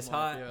 It's got to come It's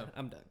hot. Yeah.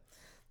 I'm done.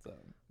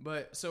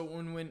 So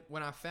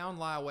when I found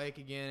Lie Awake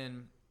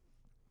again,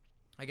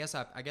 and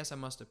I guess I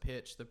must have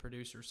pitched the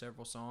producer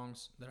several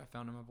songs that I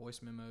found in my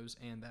voice memos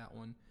and that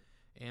one.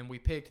 And we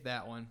picked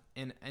that one,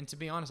 and to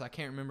be honest, I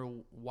can't remember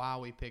why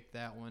we picked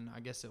that one. I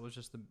guess it was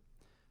just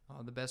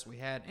the best we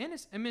had, and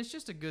it's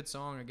just a good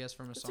song, I guess,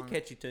 It's a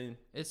catchy tune.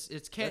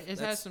 It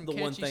has some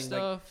catchy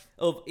stuff.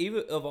 Like,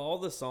 of all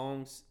the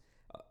songs,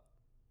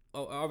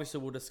 obviously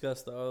we'll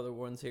discuss the other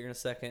ones here in a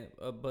second,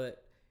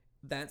 but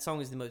that song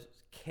is the most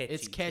catchy.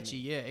 It's catchy,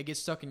 yeah. It gets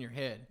stuck in your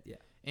head, yeah.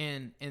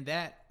 And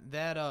that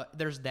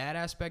there's that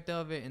aspect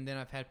of it, and then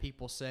I've had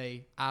people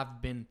say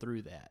I've been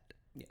through that.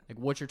 Yeah. Like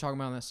what you're talking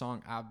about in that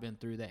song, I've been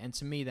through that. And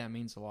to me, that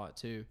means a lot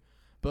too.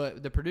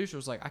 But the producer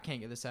was like, I can't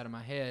get this out of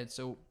my head.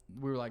 So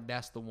we were like,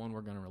 that's the one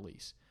we're going to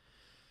release.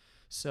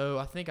 So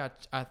I think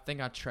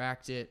I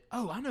tracked it.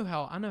 Oh, I know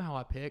how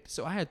I picked.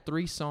 So I had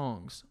 3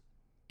 songs.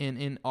 And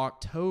in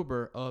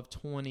October of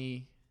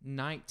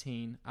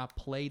 2019, I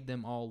played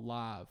them all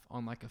live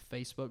on like a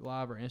Facebook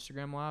Live or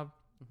Instagram Live.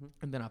 Mm-hmm.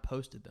 And then I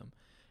posted them.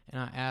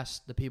 And I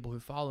asked the people who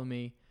follow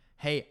me,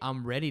 hey,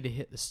 I'm ready to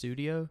hit the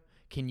studio.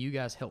 Can you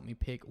guys help me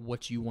pick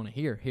what you want to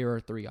hear? Here are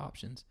 3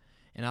 options.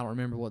 And I don't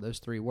remember what those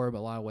 3 were, but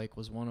Lie Awake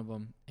was one of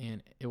them,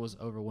 and it was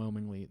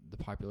overwhelmingly the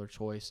popular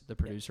choice. The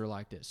producer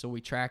liked it. So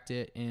we tracked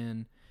it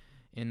in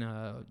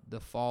the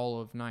fall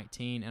of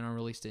 19, and I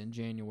released it in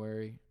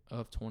January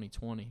of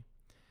 2020.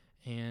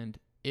 And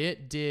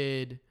it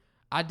did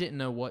 – I didn't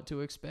know what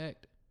to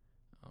expect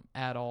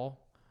at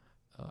all.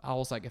 I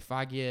was like, if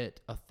I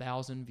get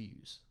 1,000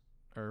 views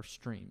or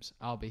streams,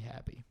 I'll be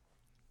happy.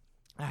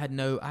 I had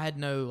no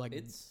like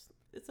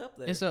 – It's up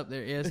there. It's up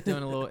there. Yeah, it's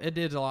doing a little. It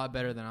did a lot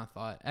better than I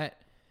thought.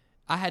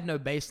 I had no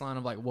baseline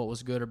of like what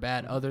was good or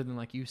bad, other than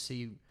like you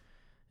see,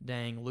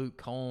 dang, Luke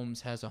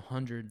Combs has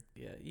 100,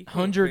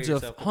 hundreds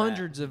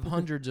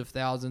of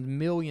thousands,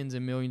 millions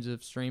and millions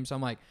of streams. So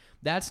I'm like,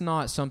 that's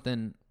not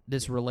something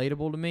that's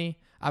relatable to me.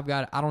 I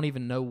don't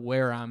even know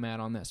where I'm at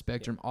on that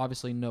spectrum. Yeah.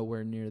 Obviously,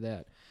 nowhere near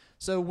that.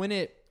 So when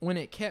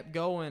it kept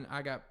going,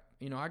 I got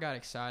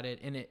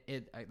excited, and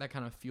it that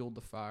kind of fueled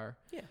the fire.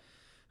 Yeah.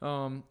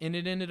 And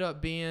it ended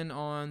up being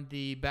on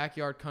the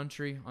Backyard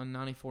Country on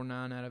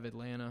 94.9 out of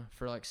Atlanta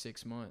for like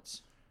 6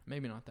 months.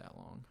 Maybe not that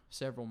long.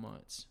 Several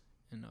months.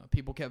 And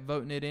people kept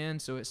voting it in,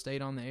 so it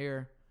stayed on the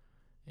air.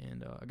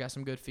 And I got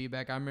some good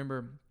feedback. I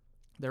remember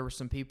there were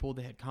some people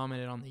that had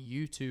commented on the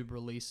YouTube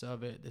release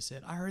of it that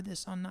said, I heard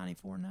this on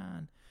 94.9.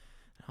 And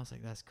I was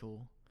like, that's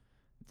cool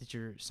that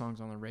your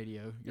song's on the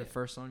radio, your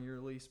first song you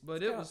released.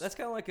 But that's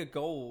kind of like a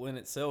goal in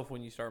itself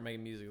when you start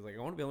making music. It's like, I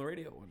want to be on the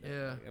radio one day.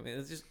 Yeah. Like, I mean,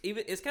 it's just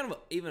it's kind of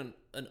even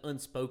an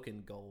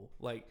unspoken goal.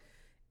 Like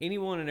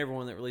anyone and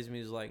everyone that releases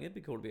music is like, it'd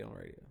be cool to be on the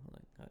radio. I'm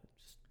like,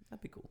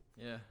 that'd be cool.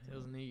 Yeah, it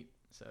was neat.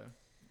 So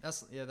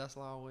that's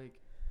Lyle Wake.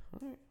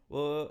 All right.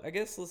 Well, I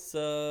guess let's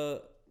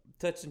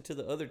touch into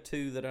the other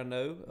two that I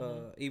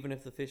know. Even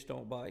if the fish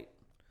don't bite.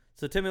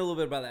 So tell me a little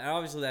bit about that.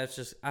 Obviously,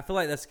 I feel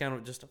like that's kind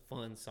of just a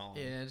fun song.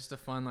 Yeah, just a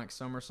fun like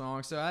summer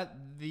song. So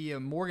the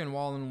Morgan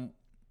Wallen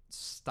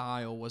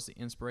style was the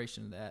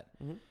inspiration of that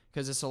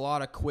because it's a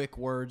lot of quick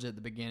words at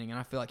the beginning, and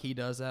I feel like he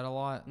does that a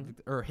lot,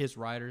 or his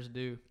writers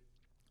do.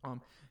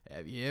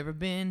 Have you ever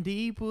been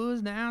deep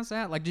woods down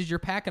south? Like, just you're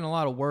packing a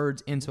lot of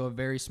words into a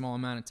very small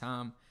amount of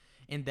time,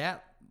 and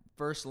that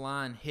first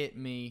line hit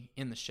me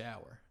in the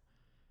shower.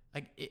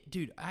 Like, it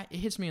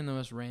hits me in the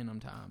most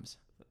random times.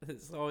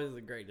 It's always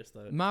the greatest,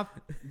 though. My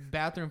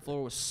bathroom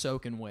floor was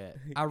soaking wet.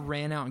 I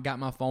ran out and got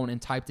my phone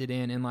and typed it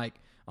in and, like,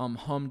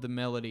 hummed the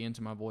melody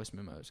into my voice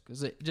memos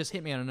because it just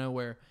hit me out of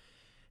nowhere.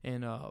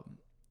 And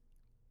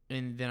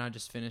then I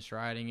just finished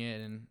writing it,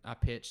 and I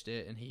pitched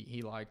it, and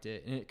he liked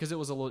it. Because it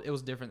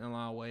was different than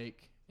Lyle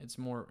Wake. It's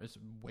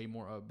way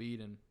more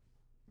upbeat and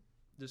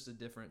just a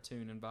different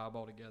tune and vibe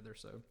altogether.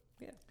 So,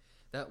 yeah.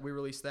 That we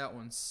released that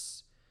one.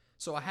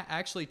 So I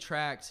actually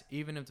tracked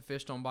Even If the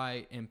Fish Don't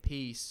Bite and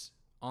Peace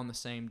on the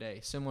same day,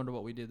 similar to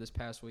what we did this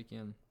past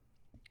weekend.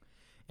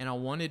 And I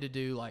wanted to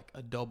do like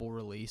a double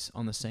release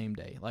on the same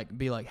day. Like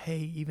be like,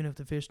 hey, even if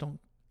Fish Don't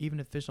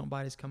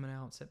Bite is coming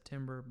out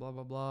September, blah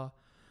blah blah.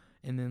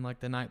 And then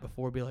like the night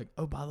before be like,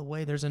 oh, by the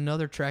way, there's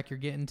another track you're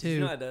getting too. Did you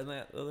know I done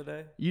that the other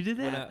day? You did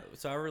that?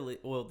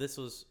 This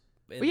was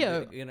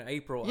in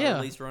April. I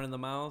released Running the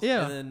Miles.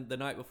 Yeah. And then the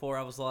night before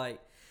I was like,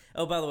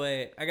 oh, by the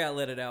way, I got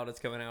Let It Out. It's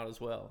coming out as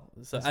well.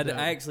 So I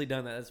actually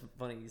done that. That's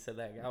funny you said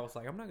that. I was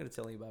like, I'm not going to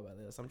tell anybody about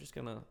this. I'm just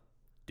going to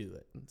do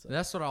it. So.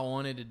 That's what I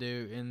wanted to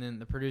do. And then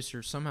the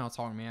producer somehow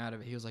talked me out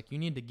of it. He was like, you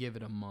need to give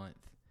it a month.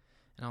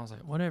 And I was like,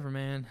 whatever,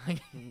 man.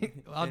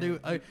 I'll do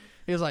it.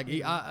 He was like,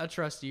 I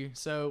trust you.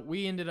 So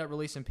we ended up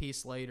releasing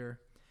Peace later.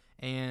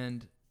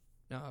 And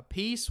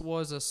Peace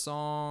was a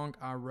song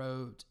I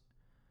wrote.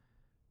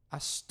 I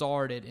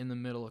started in the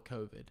middle of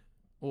COVID.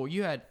 Well,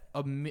 you had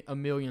a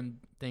million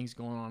things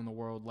going on in the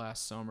world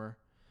last summer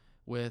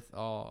with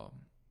the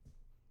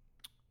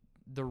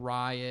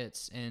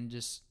riots and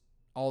just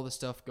all the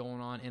stuff going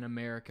on in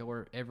America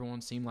where everyone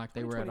seemed like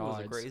they were at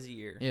odds. It was a crazy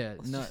year. Yeah,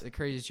 the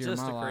craziest year of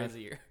my life. Just a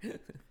crazy year.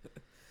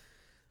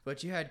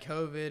 But you had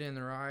COVID and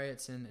the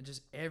riots and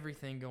just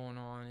everything going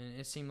on, and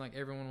it seemed like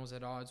everyone was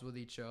at odds with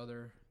each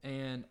other.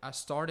 And I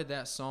started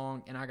that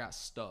song, and I got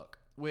stuck,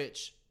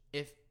 which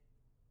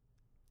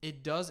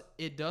it doesn't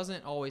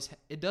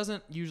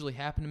usually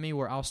happen to me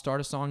where I'll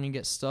start a song and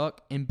get stuck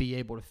and be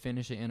able to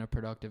finish it in a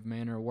productive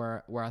manner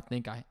where I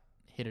think I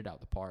hit it out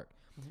the park.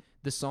 Mm-hmm.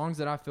 The songs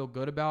that I feel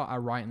good about, I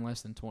write in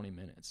less than 20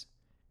 minutes.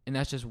 And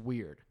that's just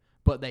weird.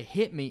 But they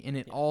hit me, and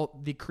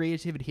the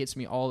creativity hits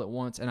me all at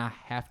once, and I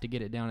have to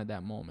get it down at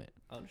that moment.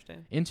 I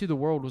understand. Into the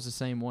World was the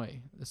same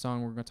way. The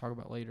song we're going to talk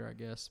about later, I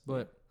guess.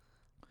 But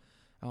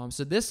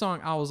so this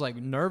song I was like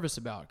nervous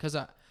about because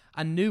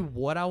I knew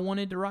what I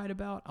wanted to write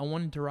about. I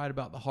wanted to write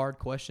about the hard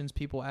questions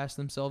people ask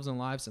themselves in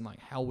lives and like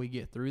how we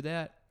get through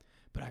that.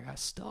 But I got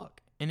stuck,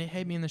 and it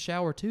hit me in the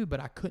shower too, but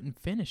I couldn't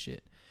finish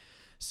it.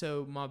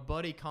 So my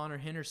buddy Connor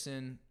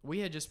Henderson, we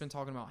had just been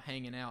talking about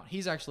hanging out.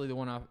 He's actually the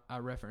one I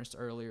referenced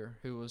earlier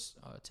who was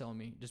telling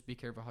me, just be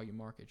careful how you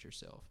market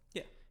yourself.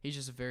 Yeah. He's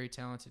just a very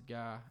talented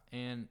guy.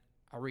 And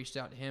I reached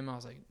out to him. I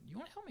was like, you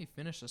want to help me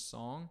finish a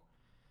song?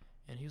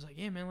 And he was like,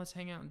 yeah, man, let's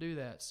hang out and do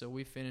that. So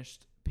we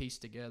finished Peace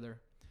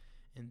together.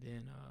 And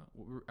then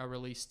I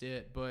released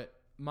it. But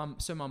my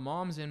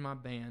mom's in my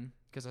band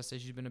because I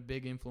said she's been a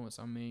big influence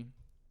on me.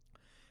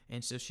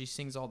 And so she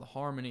sings all the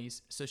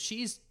harmonies. So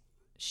she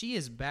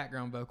is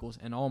background vocals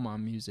in all my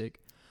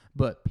music,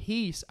 but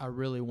Peace, I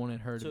really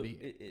wanted her to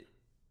be.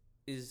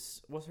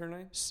 What's her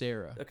name?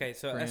 Sarah. Okay,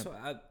 so that's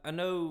what I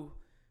know.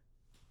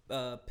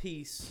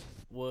 Peace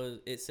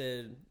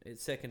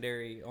it's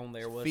secondary on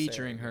there was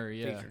featuring Sarah, her,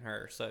 yeah, featuring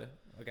her. So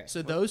okay,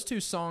 so those two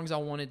songs I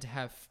wanted to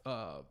have.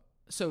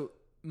 So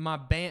my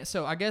band.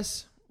 So I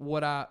guess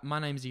my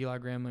name's Eli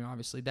Grambling.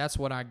 Obviously, that's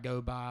what I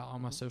go by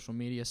on my social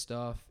media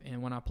stuff,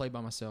 and when I play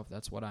by myself,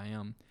 that's what I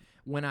am.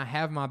 When I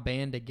have my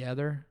band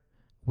together.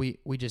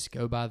 We just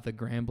go by the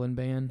Grambling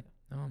Band.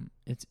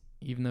 It's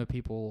even though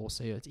people will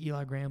say it's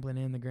Eli Grambling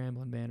and the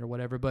Grambling Band or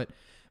whatever, but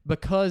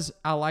because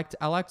I like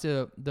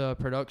the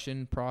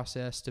production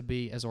process to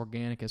be as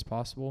organic as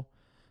possible,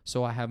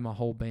 so I have my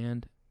whole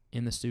band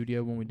in the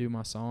studio when we do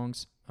my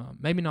songs.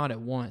 Maybe not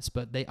at once,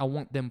 but I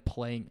want them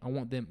playing. I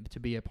want them to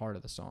be a part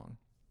of the song.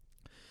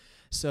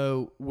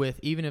 So with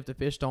Even If the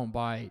Fish Don't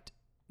Bite,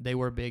 they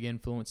were a big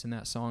influence in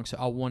that song. So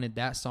I wanted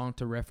that song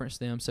to reference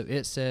them. So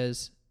it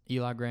says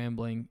Eli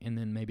Grambling and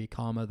then maybe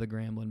comma the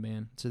Grambling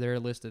Band. So they're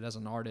listed as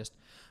an artist.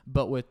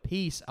 But with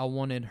Peace, I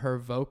wanted her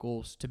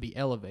vocals to be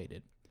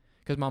elevated.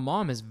 Because my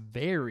mom is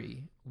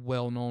very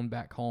well known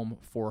back home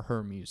for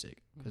her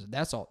music. Because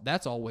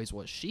that's always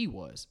what she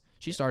was.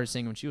 She started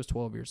singing when she was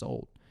 12 years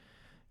old.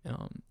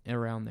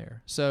 Around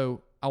there.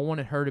 So I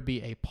wanted her to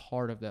be a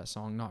part of that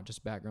song, not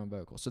just background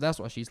vocals. So that's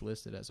why she's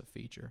listed as a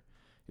feature.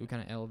 We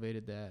kind of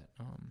elevated that.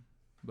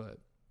 But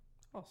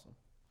awesome.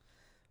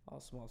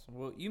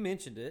 Well, you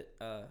mentioned it,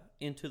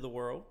 Into the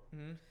World.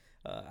 Mm-hmm.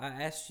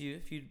 I asked you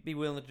if you'd be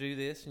willing to do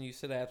this, and you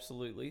said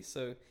absolutely.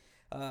 So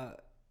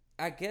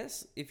I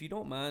guess, if you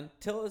don't mind,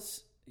 tell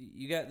us,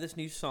 you got this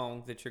new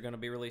song that you're going to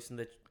be releasing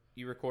that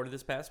you recorded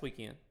this past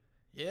weekend.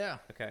 Yeah.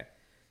 Okay.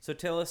 So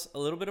tell us a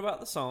little bit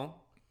about the song.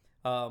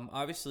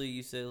 Obviously,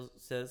 you said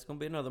it's going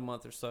to be another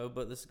month or so,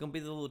 but this is going to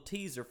be the little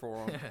teaser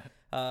for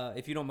them.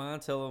 If you don't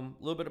mind, tell them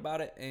a little bit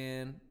about it,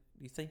 and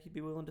you think you'd be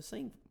willing to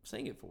sing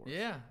it for us?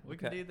 Yeah, we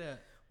can do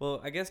that.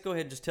 Well, I guess go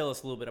ahead and just tell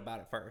us a little bit about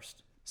it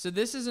first. So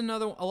this is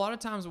another. A lot of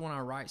times when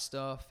I write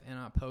stuff and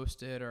I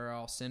post it or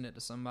I'll send it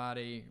to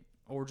somebody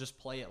or just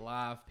play it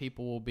live,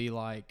 people will be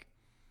like,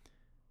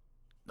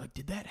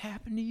 did that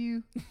happen to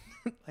you?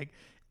 Like,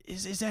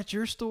 is that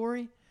your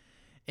story?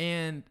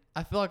 And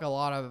I feel like a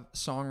lot of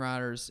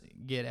songwriters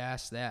get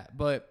asked that,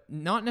 but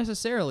not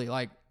necessarily.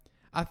 Like,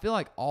 I feel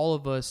like all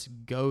of us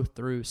go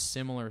through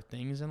similar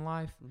things in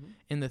life,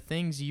 and the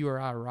things you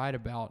or I write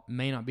about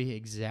may not be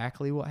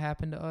exactly what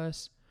happened to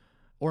us,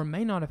 or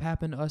may not have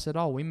happened to us at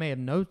all. We may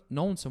have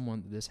known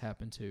someone that this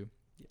happened to,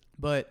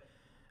 but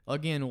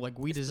again, like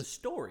this is a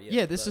story.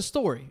 Yeah, this is a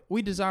story.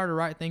 We desire to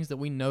write things that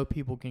we know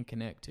people can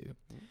connect to.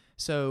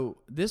 So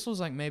this was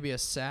like maybe a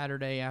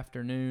Saturday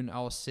afternoon.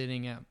 I was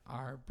sitting at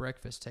our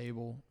breakfast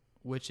table,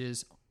 which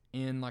is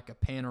in like a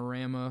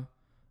panorama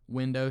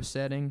window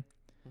setting.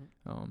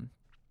 And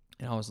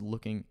I was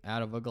looking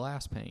out of a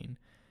glass pane.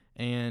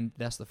 And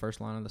that's the first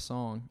line of the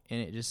song.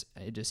 And it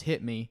just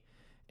hit me.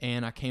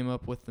 And I came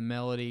up with the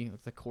melody,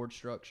 with the chord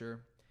structure.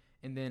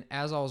 And then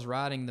as I was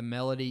writing, the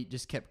melody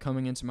just kept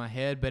coming into my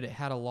head, but it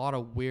had a lot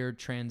of weird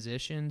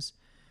transitions.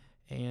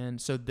 And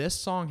so this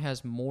song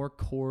has more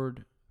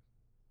chord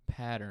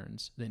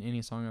patterns than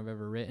any song I've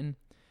ever written,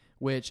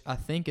 which I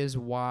think is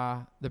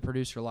why the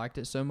producer liked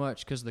it so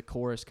much, because the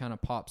chorus kind of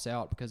pops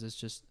out, because it's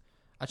just,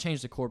 I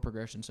changed the chord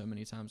progression so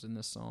many times in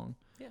this song.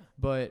 Yeah.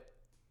 But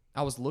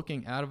I was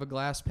looking out of a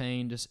glass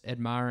pane, just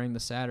admiring the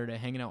Saturday,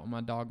 hanging out with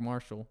my dog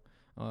Marshall.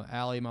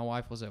 Allie, my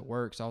wife, was at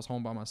work, so I was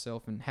home by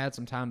myself and had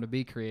some time to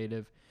be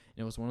creative.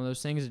 And it was one of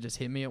those things that just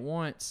hit me at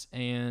once,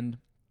 and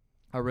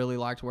I really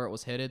liked where it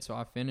was headed, so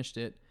I finished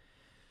it.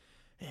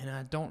 And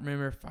I don't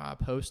remember if I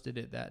posted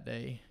it that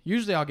day.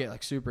 Usually I'll get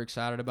like super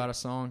excited about a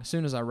song. As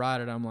soon as I write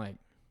it, I'm like,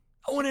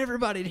 I want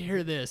everybody to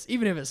hear this,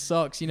 even if it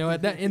sucks. You know,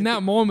 in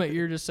that moment,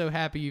 you're just so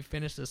happy you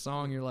finished the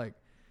song. You're like,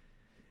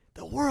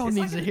 the world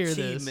needs to hear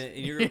this. And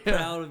you're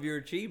proud of your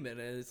achievement.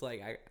 And it's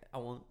like,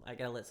 I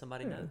gotta let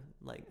somebody know.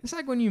 Like, it's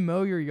like when you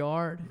mow your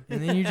yard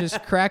and then you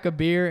just crack a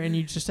beer and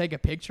you just take a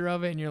picture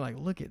of it and you're like,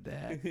 look at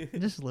that.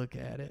 Just look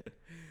at it.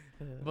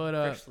 But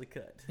freshly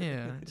cut.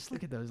 Yeah, just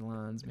look at those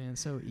lines, man.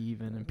 So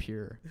even and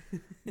pure.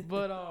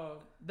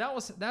 But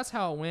that's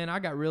how it went. I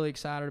got really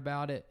excited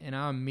about it, and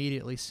I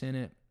immediately sent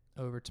it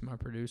over to my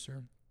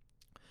producer.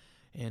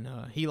 And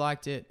he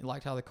liked it. He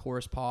liked how the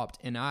chorus popped,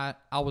 and I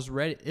was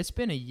ready. It's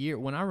been a year.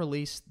 When I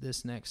released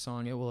this next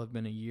song, it will have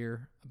been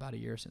about a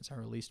year since I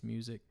released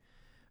music.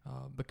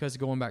 Because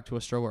going back to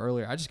a struggle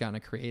earlier, I just got in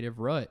a creative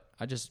rut.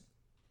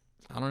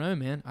 I don't know,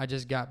 man. I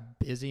just got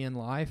busy in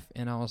life,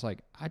 and I was like,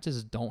 I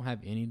just don't have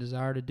any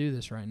desire to do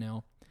this right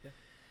now.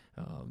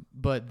 Yeah.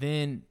 But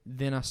then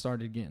I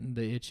started getting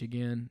the itch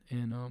again,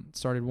 and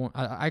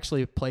I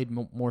actually played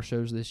more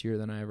shows this year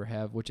than I ever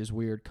have, which is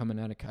weird. Coming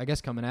out of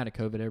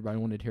COVID, everybody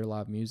wanted to hear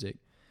live music,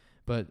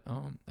 but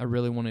I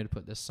really wanted to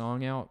put this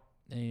song out,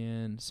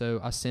 and so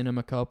I sent him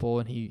a couple,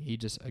 and he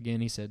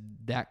said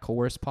that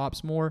chorus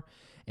pops more,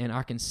 and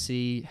I can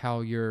see how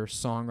your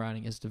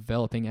songwriting is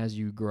developing as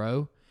you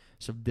grow.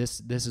 So this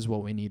is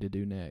what we need to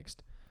do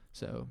next.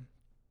 So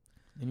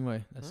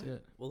anyway, that's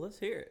it. Well, let's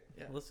hear it.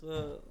 Yeah. Let's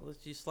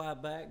you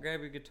slide back,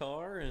 grab your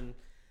guitar, and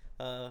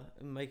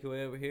make your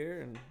way over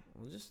here, and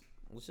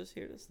let's just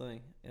hear this thing.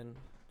 And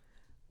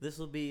this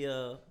will be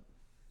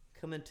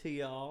coming to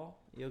y'all.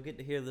 You'll get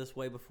to hear this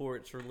way before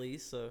it's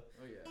released, so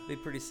be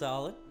pretty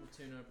solid. Let me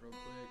tune up real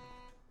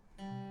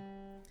quick.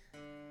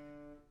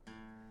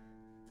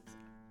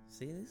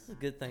 See, this is a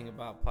good thing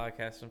about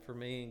podcasting for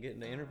me and getting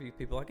to interview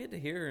people. I get to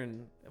hear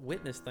and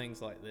witness things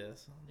like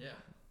this. Yeah.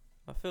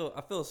 I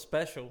feel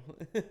special.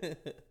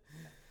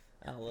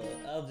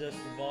 I'll adjust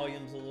the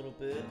volumes a little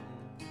bit.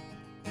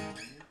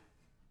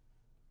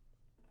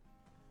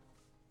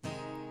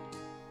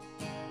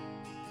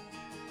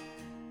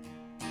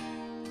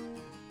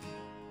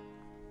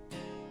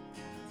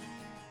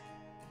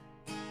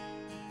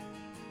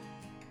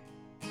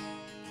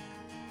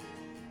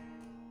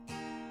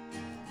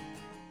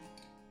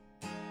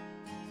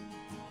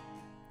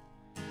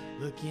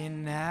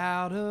 Looking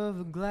out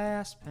of a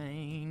glass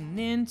pane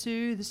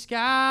into the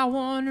sky,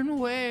 wondering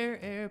where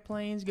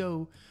airplanes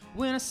go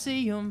when I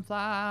see them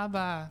fly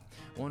by.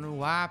 Wonder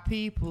why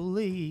people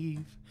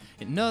leave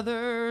and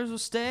others will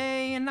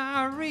stay, and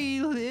I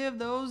relive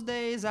those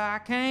days I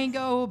can't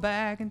go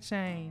back and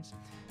change.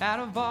 Out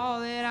of all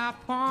that I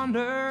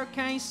ponder,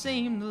 can't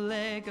seem to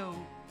let go.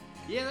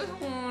 Yeah, there's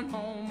one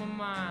on my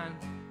mind.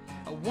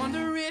 I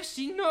wonder if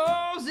she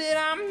knows that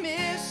I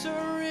miss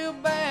her real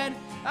bad.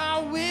 I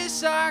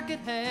wish I could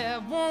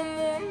have one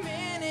more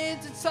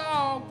minute to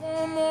talk,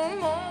 one more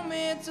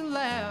moment to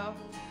laugh.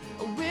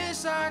 I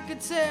wish I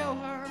could tell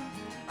her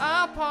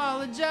I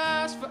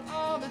apologize for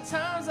all the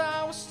times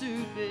I was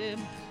stupid,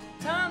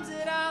 times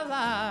that I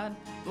lied.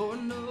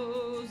 Lord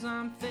knows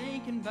I'm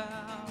thinking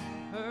about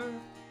her.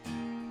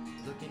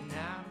 Looking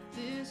out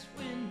this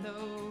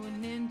window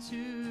and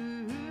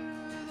into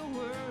the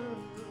world.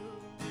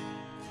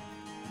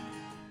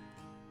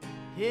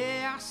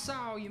 Yeah, I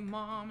saw your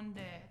mom and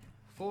dad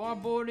before I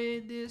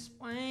boarded this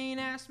plane.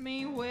 Asked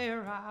me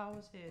where I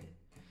was headed.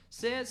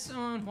 Said,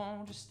 son,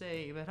 won't you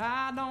stay? But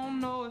I don't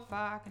know if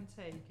I can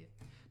take it.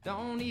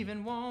 Don't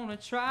even wanna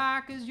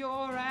try, 'cause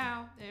you're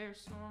out there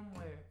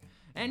somewhere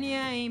and you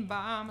ain't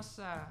by my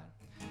side.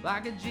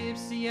 Like a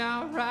gypsy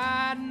I'll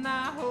ride, and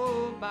I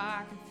hope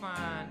I can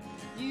find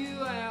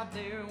you out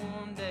there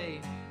one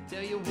day.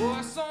 Tell you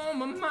what's on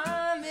my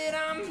mind, that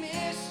I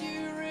miss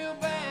you real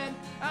bad.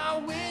 I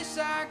wish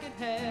I could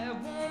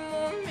have one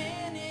more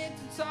minute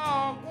to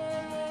talk,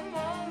 one more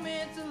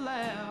moment to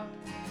laugh.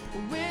 I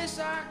wish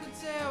I could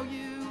tell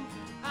you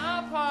I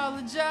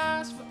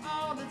apologize for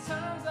all the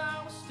times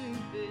I was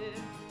stupid,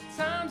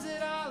 times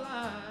that I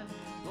lied.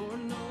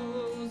 Lord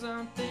knows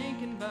I'm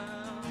thinking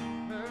about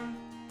her.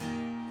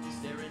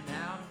 Staring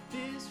out of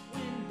this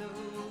window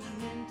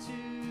and into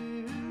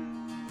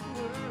the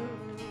world.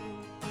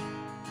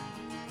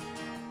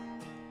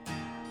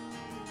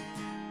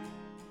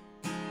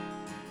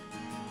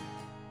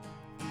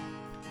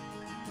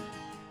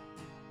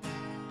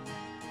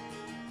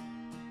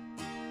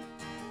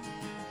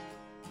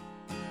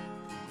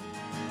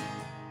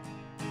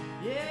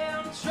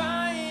 Yeah, I'm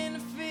trying to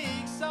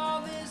fix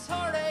all this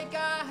heartache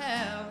I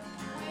have.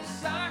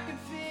 Wish I could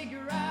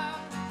figure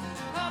out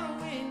how to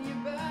win you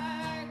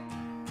back.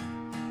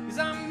 'Cause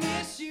I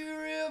miss you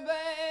real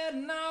bad,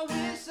 and I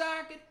wish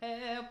I could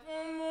have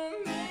one more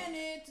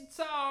minute to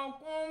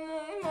talk, one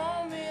more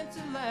moment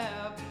to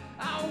laugh.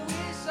 I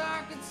wish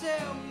I could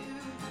tell you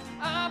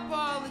I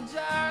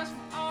apologize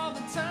for all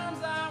the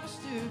times I was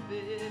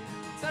stupid,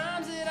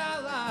 times that I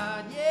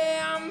lied.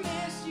 Yeah, I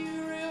miss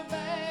you real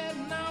bad,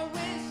 and I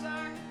wish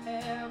I could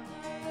have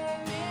one more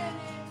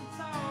minute to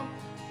talk,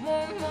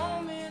 one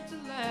moment to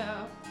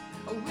laugh.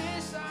 I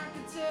wish I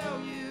could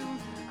tell you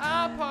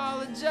I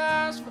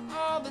apologize for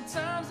all the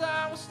times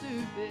I was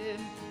stupid,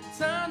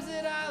 times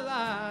that I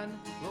lied.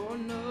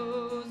 Lord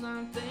knows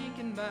I'm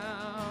thinking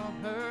about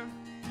her.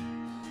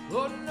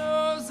 Lord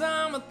knows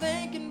I'm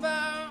thinking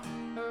about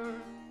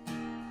her.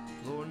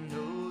 Lord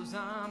knows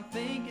I'm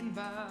thinking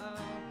about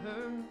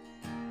her.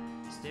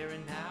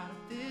 Staring out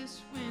of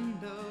this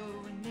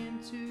window and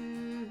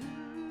into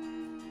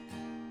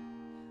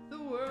the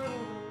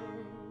world.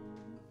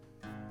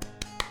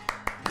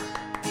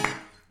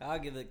 I'll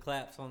give it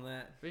claps on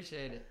that.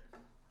 Appreciate it.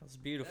 That's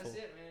beautiful.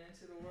 That's it, man.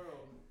 Into the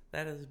world.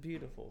 That is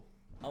beautiful.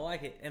 I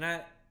like it. And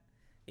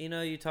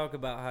you talk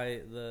about how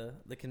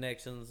the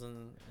connections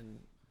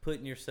and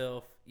putting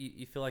yourself,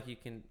 you feel like you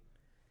can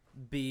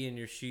be in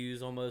your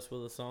shoes almost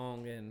with a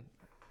song, and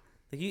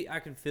I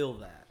can feel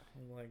that.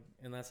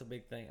 And that's a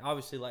big thing.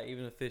 Obviously, like,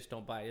 even if fish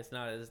don't bite, it's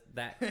not as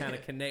that kind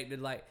of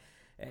connected. Like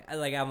I'm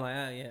like,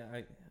 oh,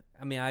 yeah,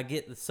 I mean, I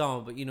get the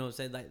song, but you know what I'm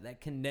saying? Like,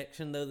 that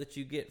connection, though, that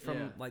you get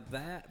from like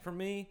that, for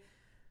me,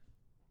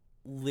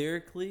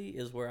 lyrically,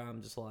 is where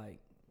I'm just like,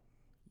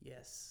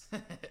 yes.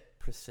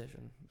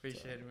 Precision.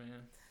 Appreciate it,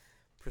 man.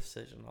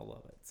 Precision. I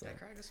love it. So, can I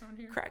crack this on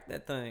here? Crack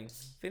that thing.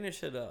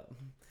 Finish it up.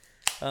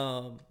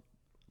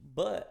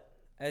 But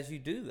as you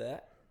do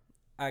that,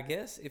 I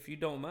guess, if you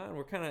don't mind,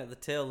 we're kind of at the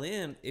tail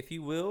end. If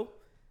you will,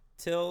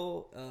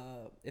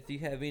 tell if you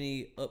have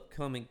any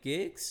upcoming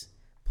gigs.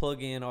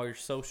 Plug in all your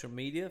social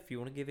media. If you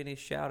want to give any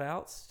shout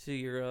outs to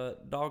your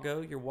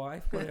doggo, your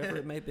wife, whatever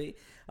it may be.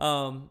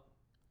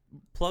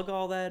 Plug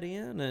all that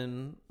in,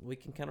 and we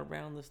can kind of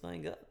round this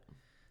thing up.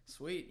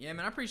 Sweet. Yeah,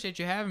 man, I appreciate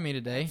you having me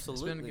today.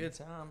 Absolutely. It's been a good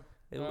time.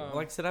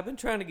 Like I said, I've been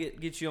trying to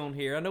get you on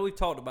here. I know we've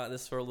talked about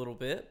this for a little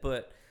bit,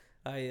 but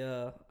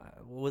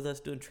with us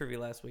doing trivia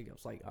last week, I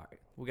was like, all right,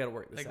 we got to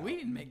work this out. We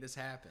didn't make this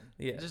happen.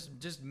 Yeah.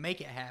 Just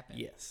make it happen.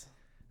 Yes.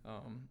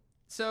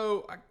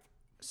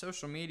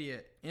 Social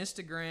media,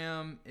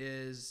 Instagram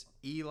is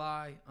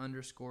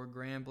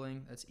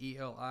Eli_Grambling. That's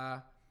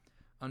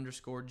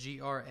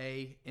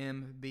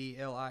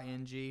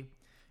ELI_GRAMBLING.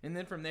 And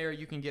then from there,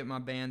 you can get my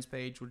band's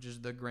page, which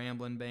is the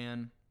Grambling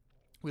Band.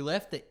 We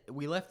left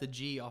the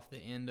G off the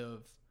end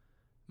of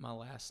my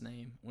last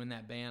name when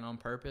that band on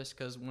purpose,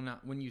 because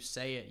when you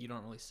say it, you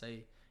don't really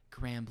say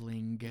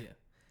Grambling. Yeah.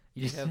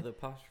 You have the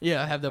apostrophe?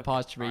 Yeah, I have the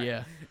apostrophe, Right.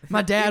 yeah.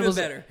 My dad Even was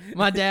better.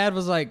 My dad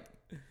was like,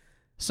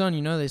 son,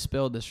 you know they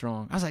spelled this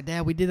wrong. I was like,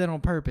 Dad, we did that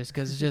on purpose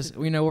because it's just,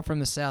 we know we're from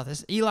the South.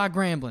 It's Eli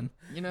Grambling.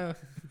 You know,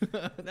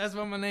 that's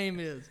what my name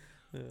is.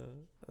 Yeah,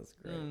 that's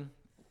great.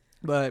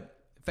 But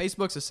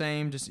Facebook's the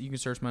same. Just you can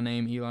search my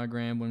name, Eli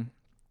Grambling,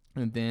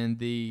 and then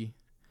the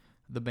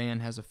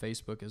band has a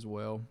Facebook as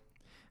well.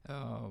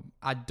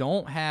 I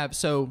don't have,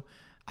 so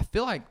I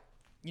feel like,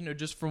 you know,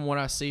 just from what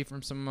I see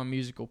from some of my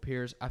musical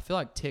peers, I feel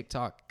like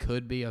TikTok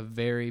could be a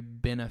very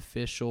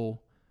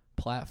beneficial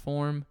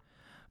platform,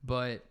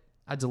 but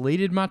I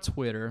deleted my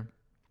Twitter.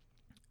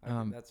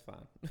 That's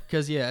fine.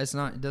 Because, yeah, it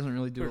doesn't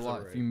really do a Twitter's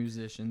lot for few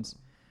musicians.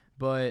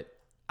 But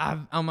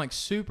I'm like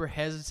super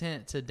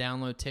hesitant to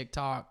download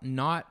TikTok.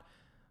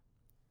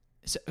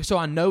 So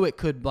I know it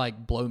could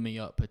like blow me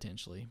up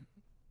potentially.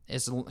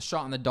 It's a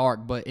shot in the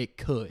dark, but it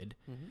could.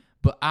 Mm-hmm.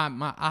 But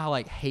I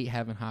like hate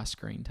having high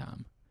screen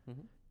time.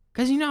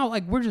 Because, you know,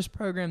 like we're just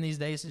programmed these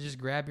days to just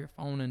grab your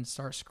phone and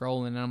start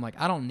scrolling. And I'm like,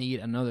 I don't need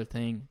another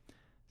thing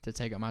to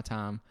take up my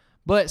time.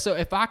 But so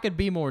if I could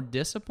be more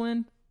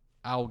disciplined,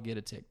 I'll get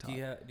a TikTok.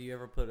 Do you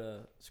ever put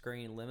a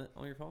screen limit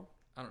on your phone?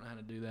 I don't know how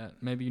to do that.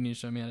 Maybe you need to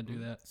show me how to do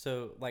that.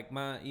 So, like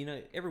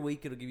every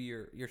week it'll give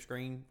you your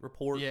screen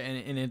report. Yeah,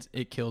 and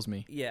it kills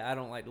me. Yeah, I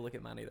don't like to look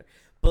at mine either.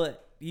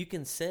 But you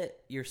can set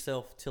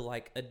yourself to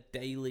like a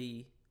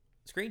daily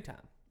screen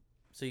time.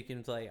 So you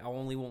can say, I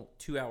only want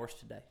 2 hours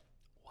today.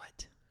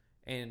 What?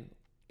 And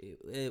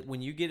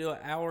when you get to an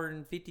hour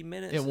and 50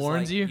 minutes, it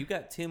warns you? You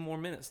got 10 more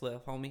minutes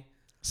left, homie.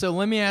 So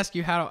let me ask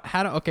you how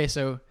to okay,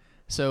 so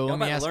let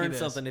me ask you learn this.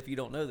 something if you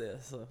don't know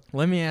this. So.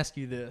 Let me ask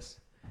you this.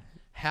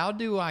 How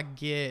do I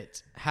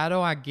get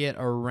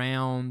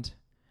around,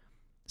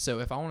 so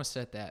if I want to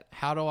set that,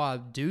 how do I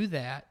do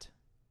that?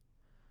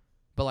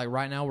 But like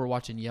right now we're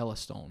watching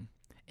Yellowstone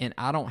and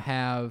I don't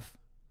have,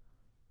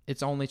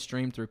 it's only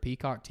streamed through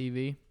Peacock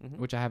TV,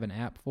 which I have an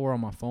app for on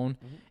my phone,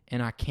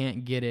 and I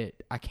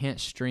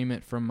can't stream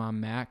it from my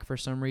Mac for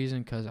some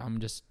reason because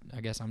I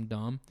guess I'm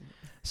dumb.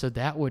 So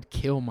that would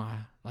kill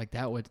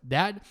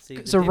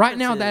so right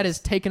now that is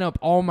taking up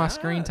all my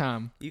screen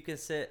time. You can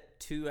set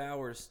 2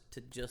 hours to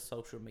just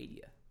social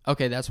media.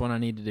 Okay, that's what I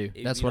need to do.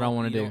 That's what I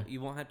want to do.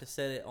 You won't have to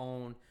set it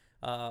on,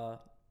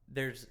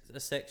 there's a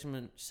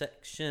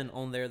section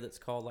on there that's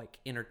called like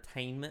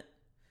entertainment.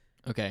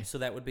 Okay. So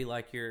that would be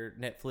like your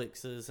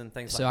Netflixes and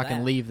things so like that. So I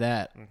can leave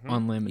that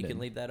unlimited. You can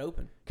leave that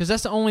open. Because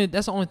that's the only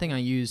thing I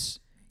use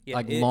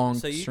long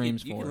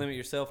streams for. You can limit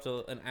yourself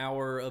to an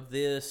hour of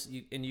this,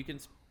 and you can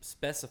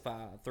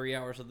specify 3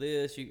 hours of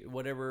this,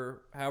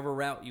 however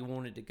route you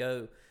want it to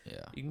go. Yeah.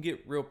 You can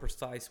get real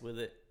precise with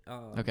it.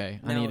 Okay,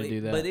 I need to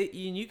do that. But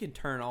you can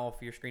turn off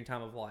your screen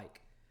time of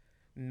like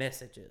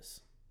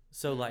messages.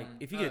 So like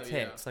if you get a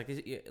text,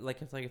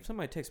 if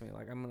somebody texts me,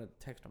 like I'm gonna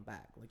text them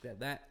back like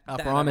that. I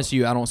promise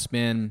you, I don't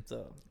spend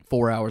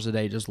 4 hours a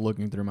day just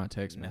looking through my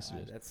text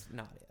messages. That's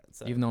not it.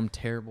 So, even though I'm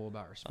terrible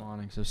about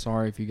responding, so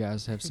sorry if you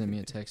guys have sent me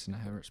a text and I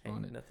haven't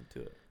responded. Ain't nothing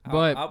to it.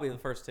 But I'll be the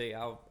first to tell you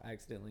I'll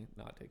accidentally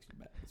not text you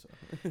back.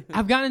 So.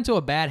 I've gotten into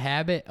a bad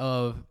habit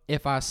of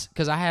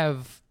because I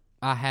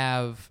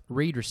have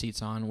read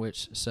receipts on,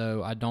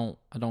 so I don't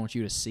want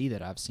you to see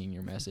that I've seen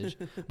your message,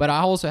 but I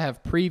also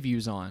have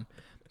previews on.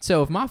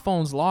 So if my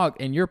phone's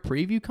locked and your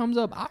preview comes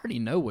up, I already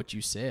know what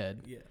you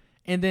said. Yeah.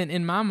 And then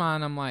in my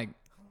mind, I'm like,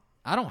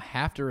 I don't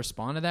have to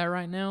respond to that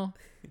right now,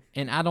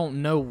 and I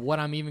don't know what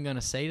I'm even going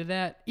to say to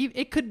that.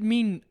 It could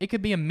be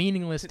a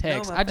meaningless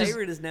text. No, my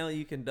favorite is now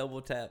you can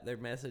double tap their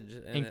message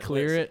and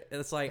clear it.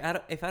 It's like I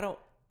don't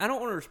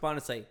want to respond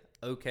and say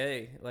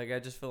okay. Like I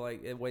just feel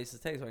like it wastes the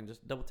text. So I can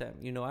just double tap.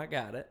 You know, I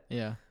got it.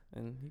 Yeah.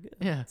 And you good.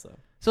 Yeah.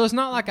 So it's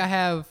not like I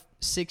have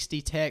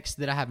 60 texts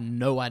that I have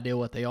no idea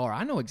what they are.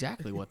 I know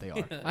exactly what they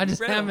are. I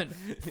just haven't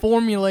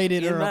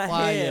formulated a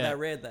reply yet. I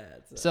read that.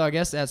 So I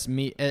guess that's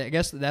me. I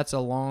guess that's a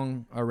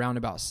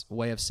roundabout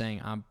way of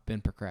saying I've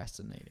been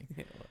procrastinating.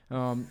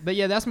 But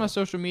yeah, that's my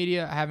social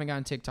media. I haven't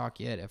gotten TikTok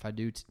yet. If I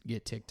do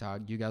get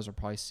TikTok, you guys will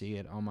probably see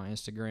it on my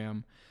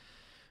Instagram.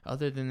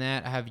 Other than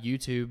that, I have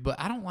YouTube. But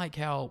I don't like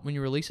how when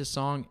you release a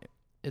song,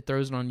 it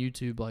throws it on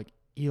YouTube like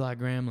Eli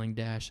Grambling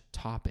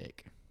 -topic.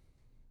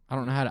 I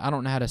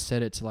don't know how to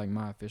set it to like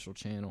my official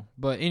channel.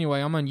 But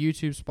anyway, I'm on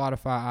YouTube,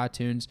 Spotify,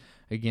 iTunes.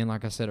 Again,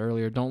 like I said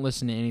earlier, don't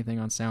listen to anything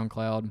on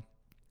SoundCloud.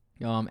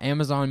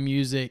 Amazon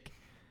Music,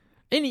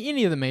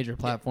 any of the major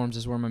platforms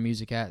is where my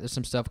music at. There's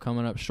some stuff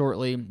coming up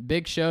shortly.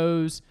 Big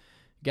shows.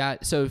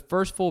 So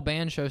first full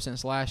band show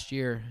since last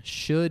year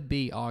should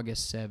be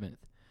August 7th.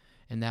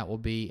 And that will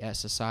be at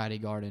Society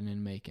Garden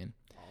in Macon.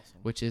 Awesome.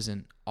 Which is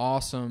an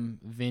awesome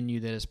venue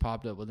that has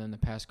popped up within the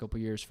past couple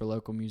years for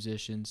local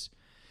musicians.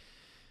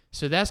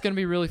 So that's going to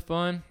be really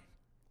fun.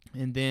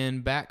 And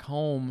then back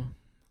home,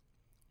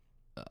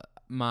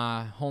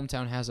 my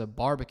hometown has a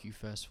barbecue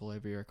festival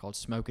every year called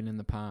Smoking in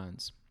the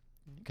Pines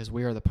because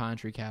we are the pine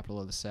tree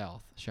capital of the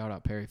South. Shout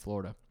out Perry,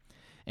 Florida.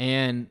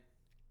 And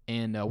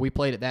we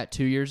played at that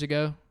 2 years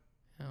ago.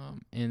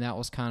 And that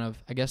was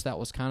that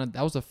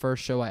was the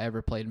first show I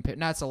ever played in Perry.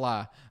 That's a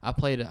lie. I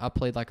played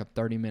like a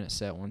 30-minute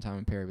set one time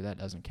in Perry, but that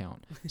doesn't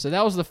count. So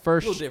that was the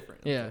first. A little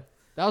different. Yeah,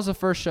 that was the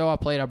first show I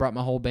played. I brought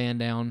my whole band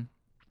down.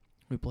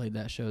 We played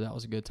that show. That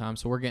was a good time.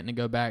 So we're getting to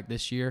go back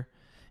this year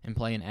and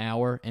play an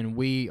hour, and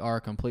we are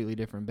a completely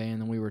different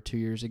band than we were 2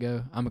 years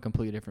ago. I'm a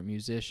completely different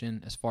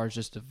musician as far as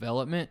just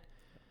development.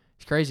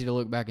 It's crazy to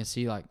look back and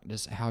see like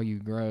just how you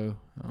grow.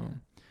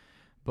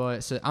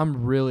 But so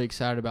I'm really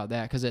excited about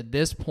that because at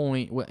this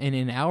point, in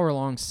an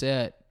hour-long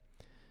set,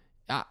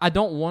 I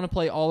don't want to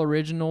play all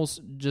originals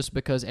just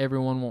because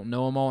everyone won't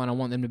know them all, and I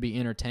want them to be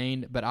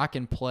entertained. But I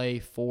can play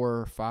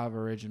 4 or 5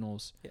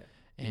 originals,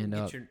 and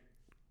get your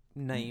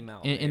name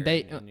out, and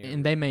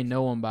they may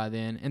know them by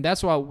then. And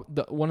that's why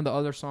one of the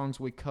other songs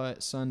we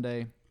cut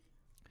Sunday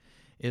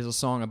is a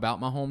song about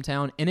my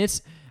hometown, and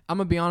I'm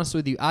gonna be honest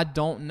with you, I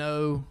don't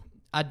know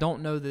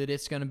that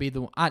it's going to be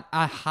the one.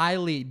 I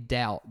highly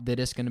doubt that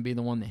it's going to be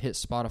the one that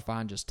hits Spotify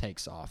and just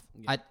takes off.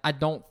 Yeah. I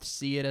don't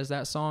see it as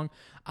that song.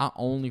 I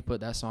only put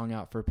that song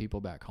out for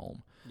people back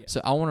home. Yeah. So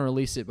I want to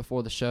release it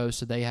before the show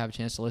so they have a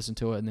chance to listen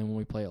to it, and then when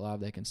we play it live,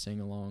 they can sing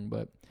along.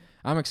 But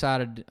I'm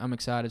excited.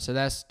 So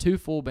that's 2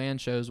 full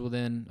band shows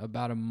within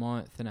about a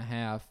month and a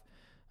half.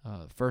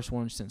 First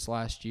one since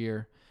last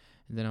year.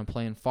 And then I'm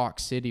playing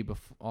Fox City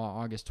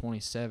August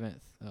 27th.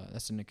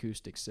 That's an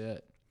acoustic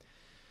set.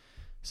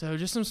 So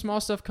just some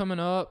small stuff coming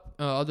up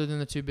other than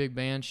the 2 big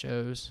band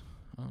shows.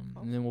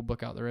 And then we'll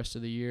book out the rest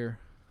of the year.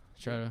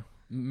 Try to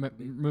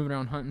move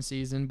around hunting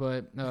season.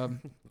 But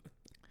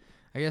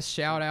I guess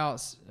shout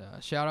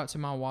out to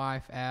my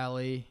wife,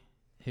 Allie,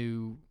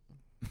 who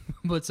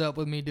puts up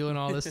with me doing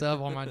all this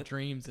stuff on my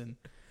dreams. And,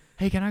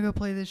 hey, can I go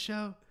play this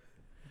show?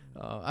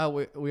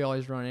 We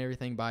always run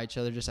everything by each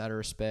other just out of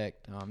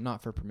respect.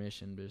 Not for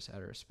permission, but just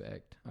out of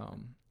respect.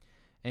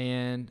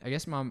 And I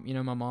guess my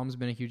mom's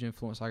been a huge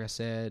influence, like I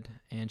said,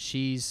 and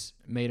she's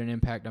made an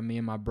impact on me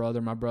and my brother.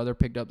 My brother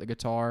picked up the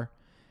guitar,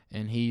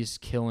 and he's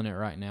killing it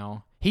right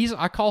now.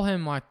 I call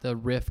him like the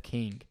riff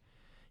king.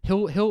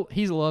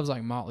 He loves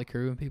like Motley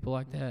Crue and people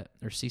like that,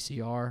 or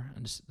CCR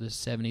and just the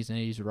 70s and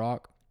 80s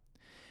rock.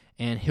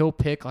 And he'll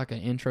pick like an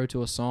intro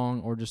to a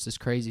song or just this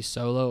crazy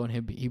solo, and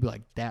he'd be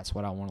like, "That's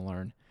what I want to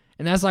learn."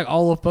 And that's like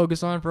all we'll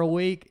focus on for a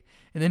week,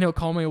 and then he'll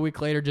call me a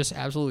week later, just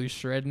absolutely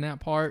shredding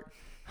that part.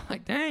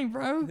 Like, dang,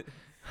 bro,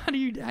 how do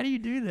you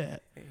do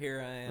that?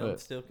 Here I am,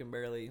 still can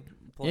barely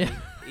play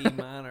E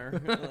minor.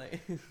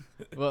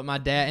 But my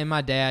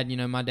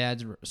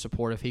dad's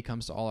supportive. He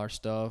comes to all our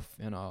stuff,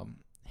 and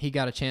he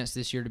got a chance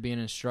this year to be an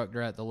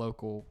instructor at the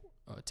local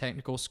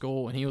technical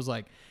school, and he was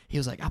like,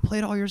 I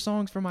played all your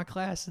songs for my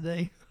class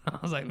today. I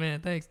was like, man,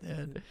 thanks,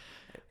 Dad.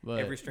 But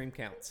every stream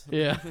counts.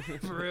 Yeah,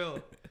 for real.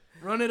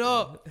 Run it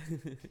up.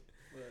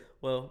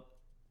 Well,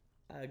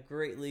 I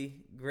greatly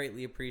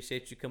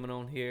appreciate you coming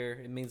on here.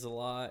 It means a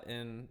lot,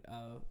 and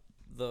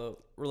the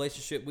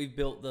relationship we've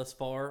built thus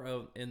far.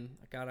 And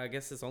God, I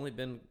guess it's only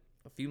been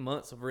a few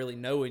months of really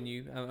knowing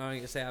you. I'm not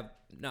gonna say I've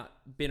not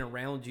been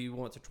around you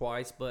once or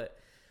twice, but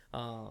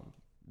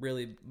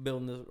really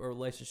building the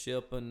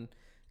relationship and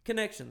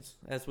connections,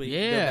 as we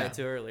go back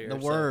to earlier.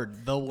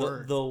 The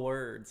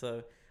word.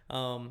 So,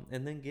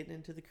 and then getting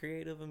into the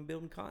creative and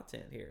building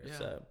content here. Yeah.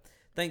 So.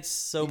 Thanks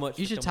so much.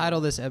 You should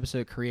title this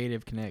episode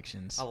 "Creative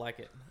Connections." I like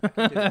it.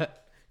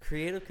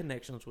 Creative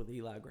Connections with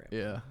Eli Grambling.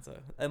 Yeah. So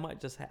it might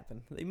just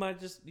happen. You might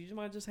just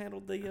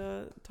handle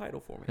the title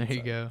for me. There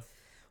you go.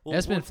 Well,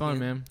 that's been fun,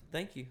 man.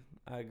 Thank you.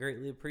 I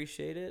greatly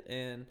appreciate it,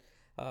 and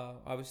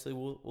obviously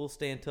we'll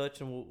stay in touch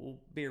and we'll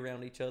be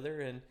around each other.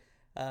 And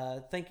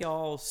thank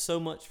y'all so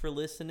much for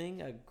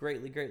listening. I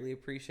greatly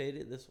appreciate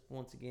it. This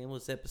once again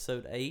was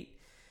episode 8.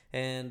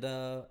 And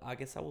I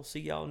guess I will see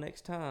y'all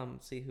next time.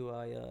 See who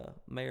I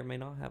may or may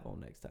not have on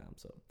next time.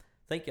 So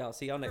thank y'all.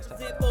 See y'all next time.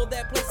 For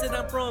that place that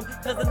I'm from,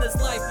 'cause in this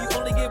life you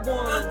only get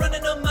one. I'm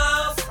running a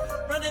miles.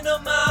 I'm running a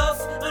mile.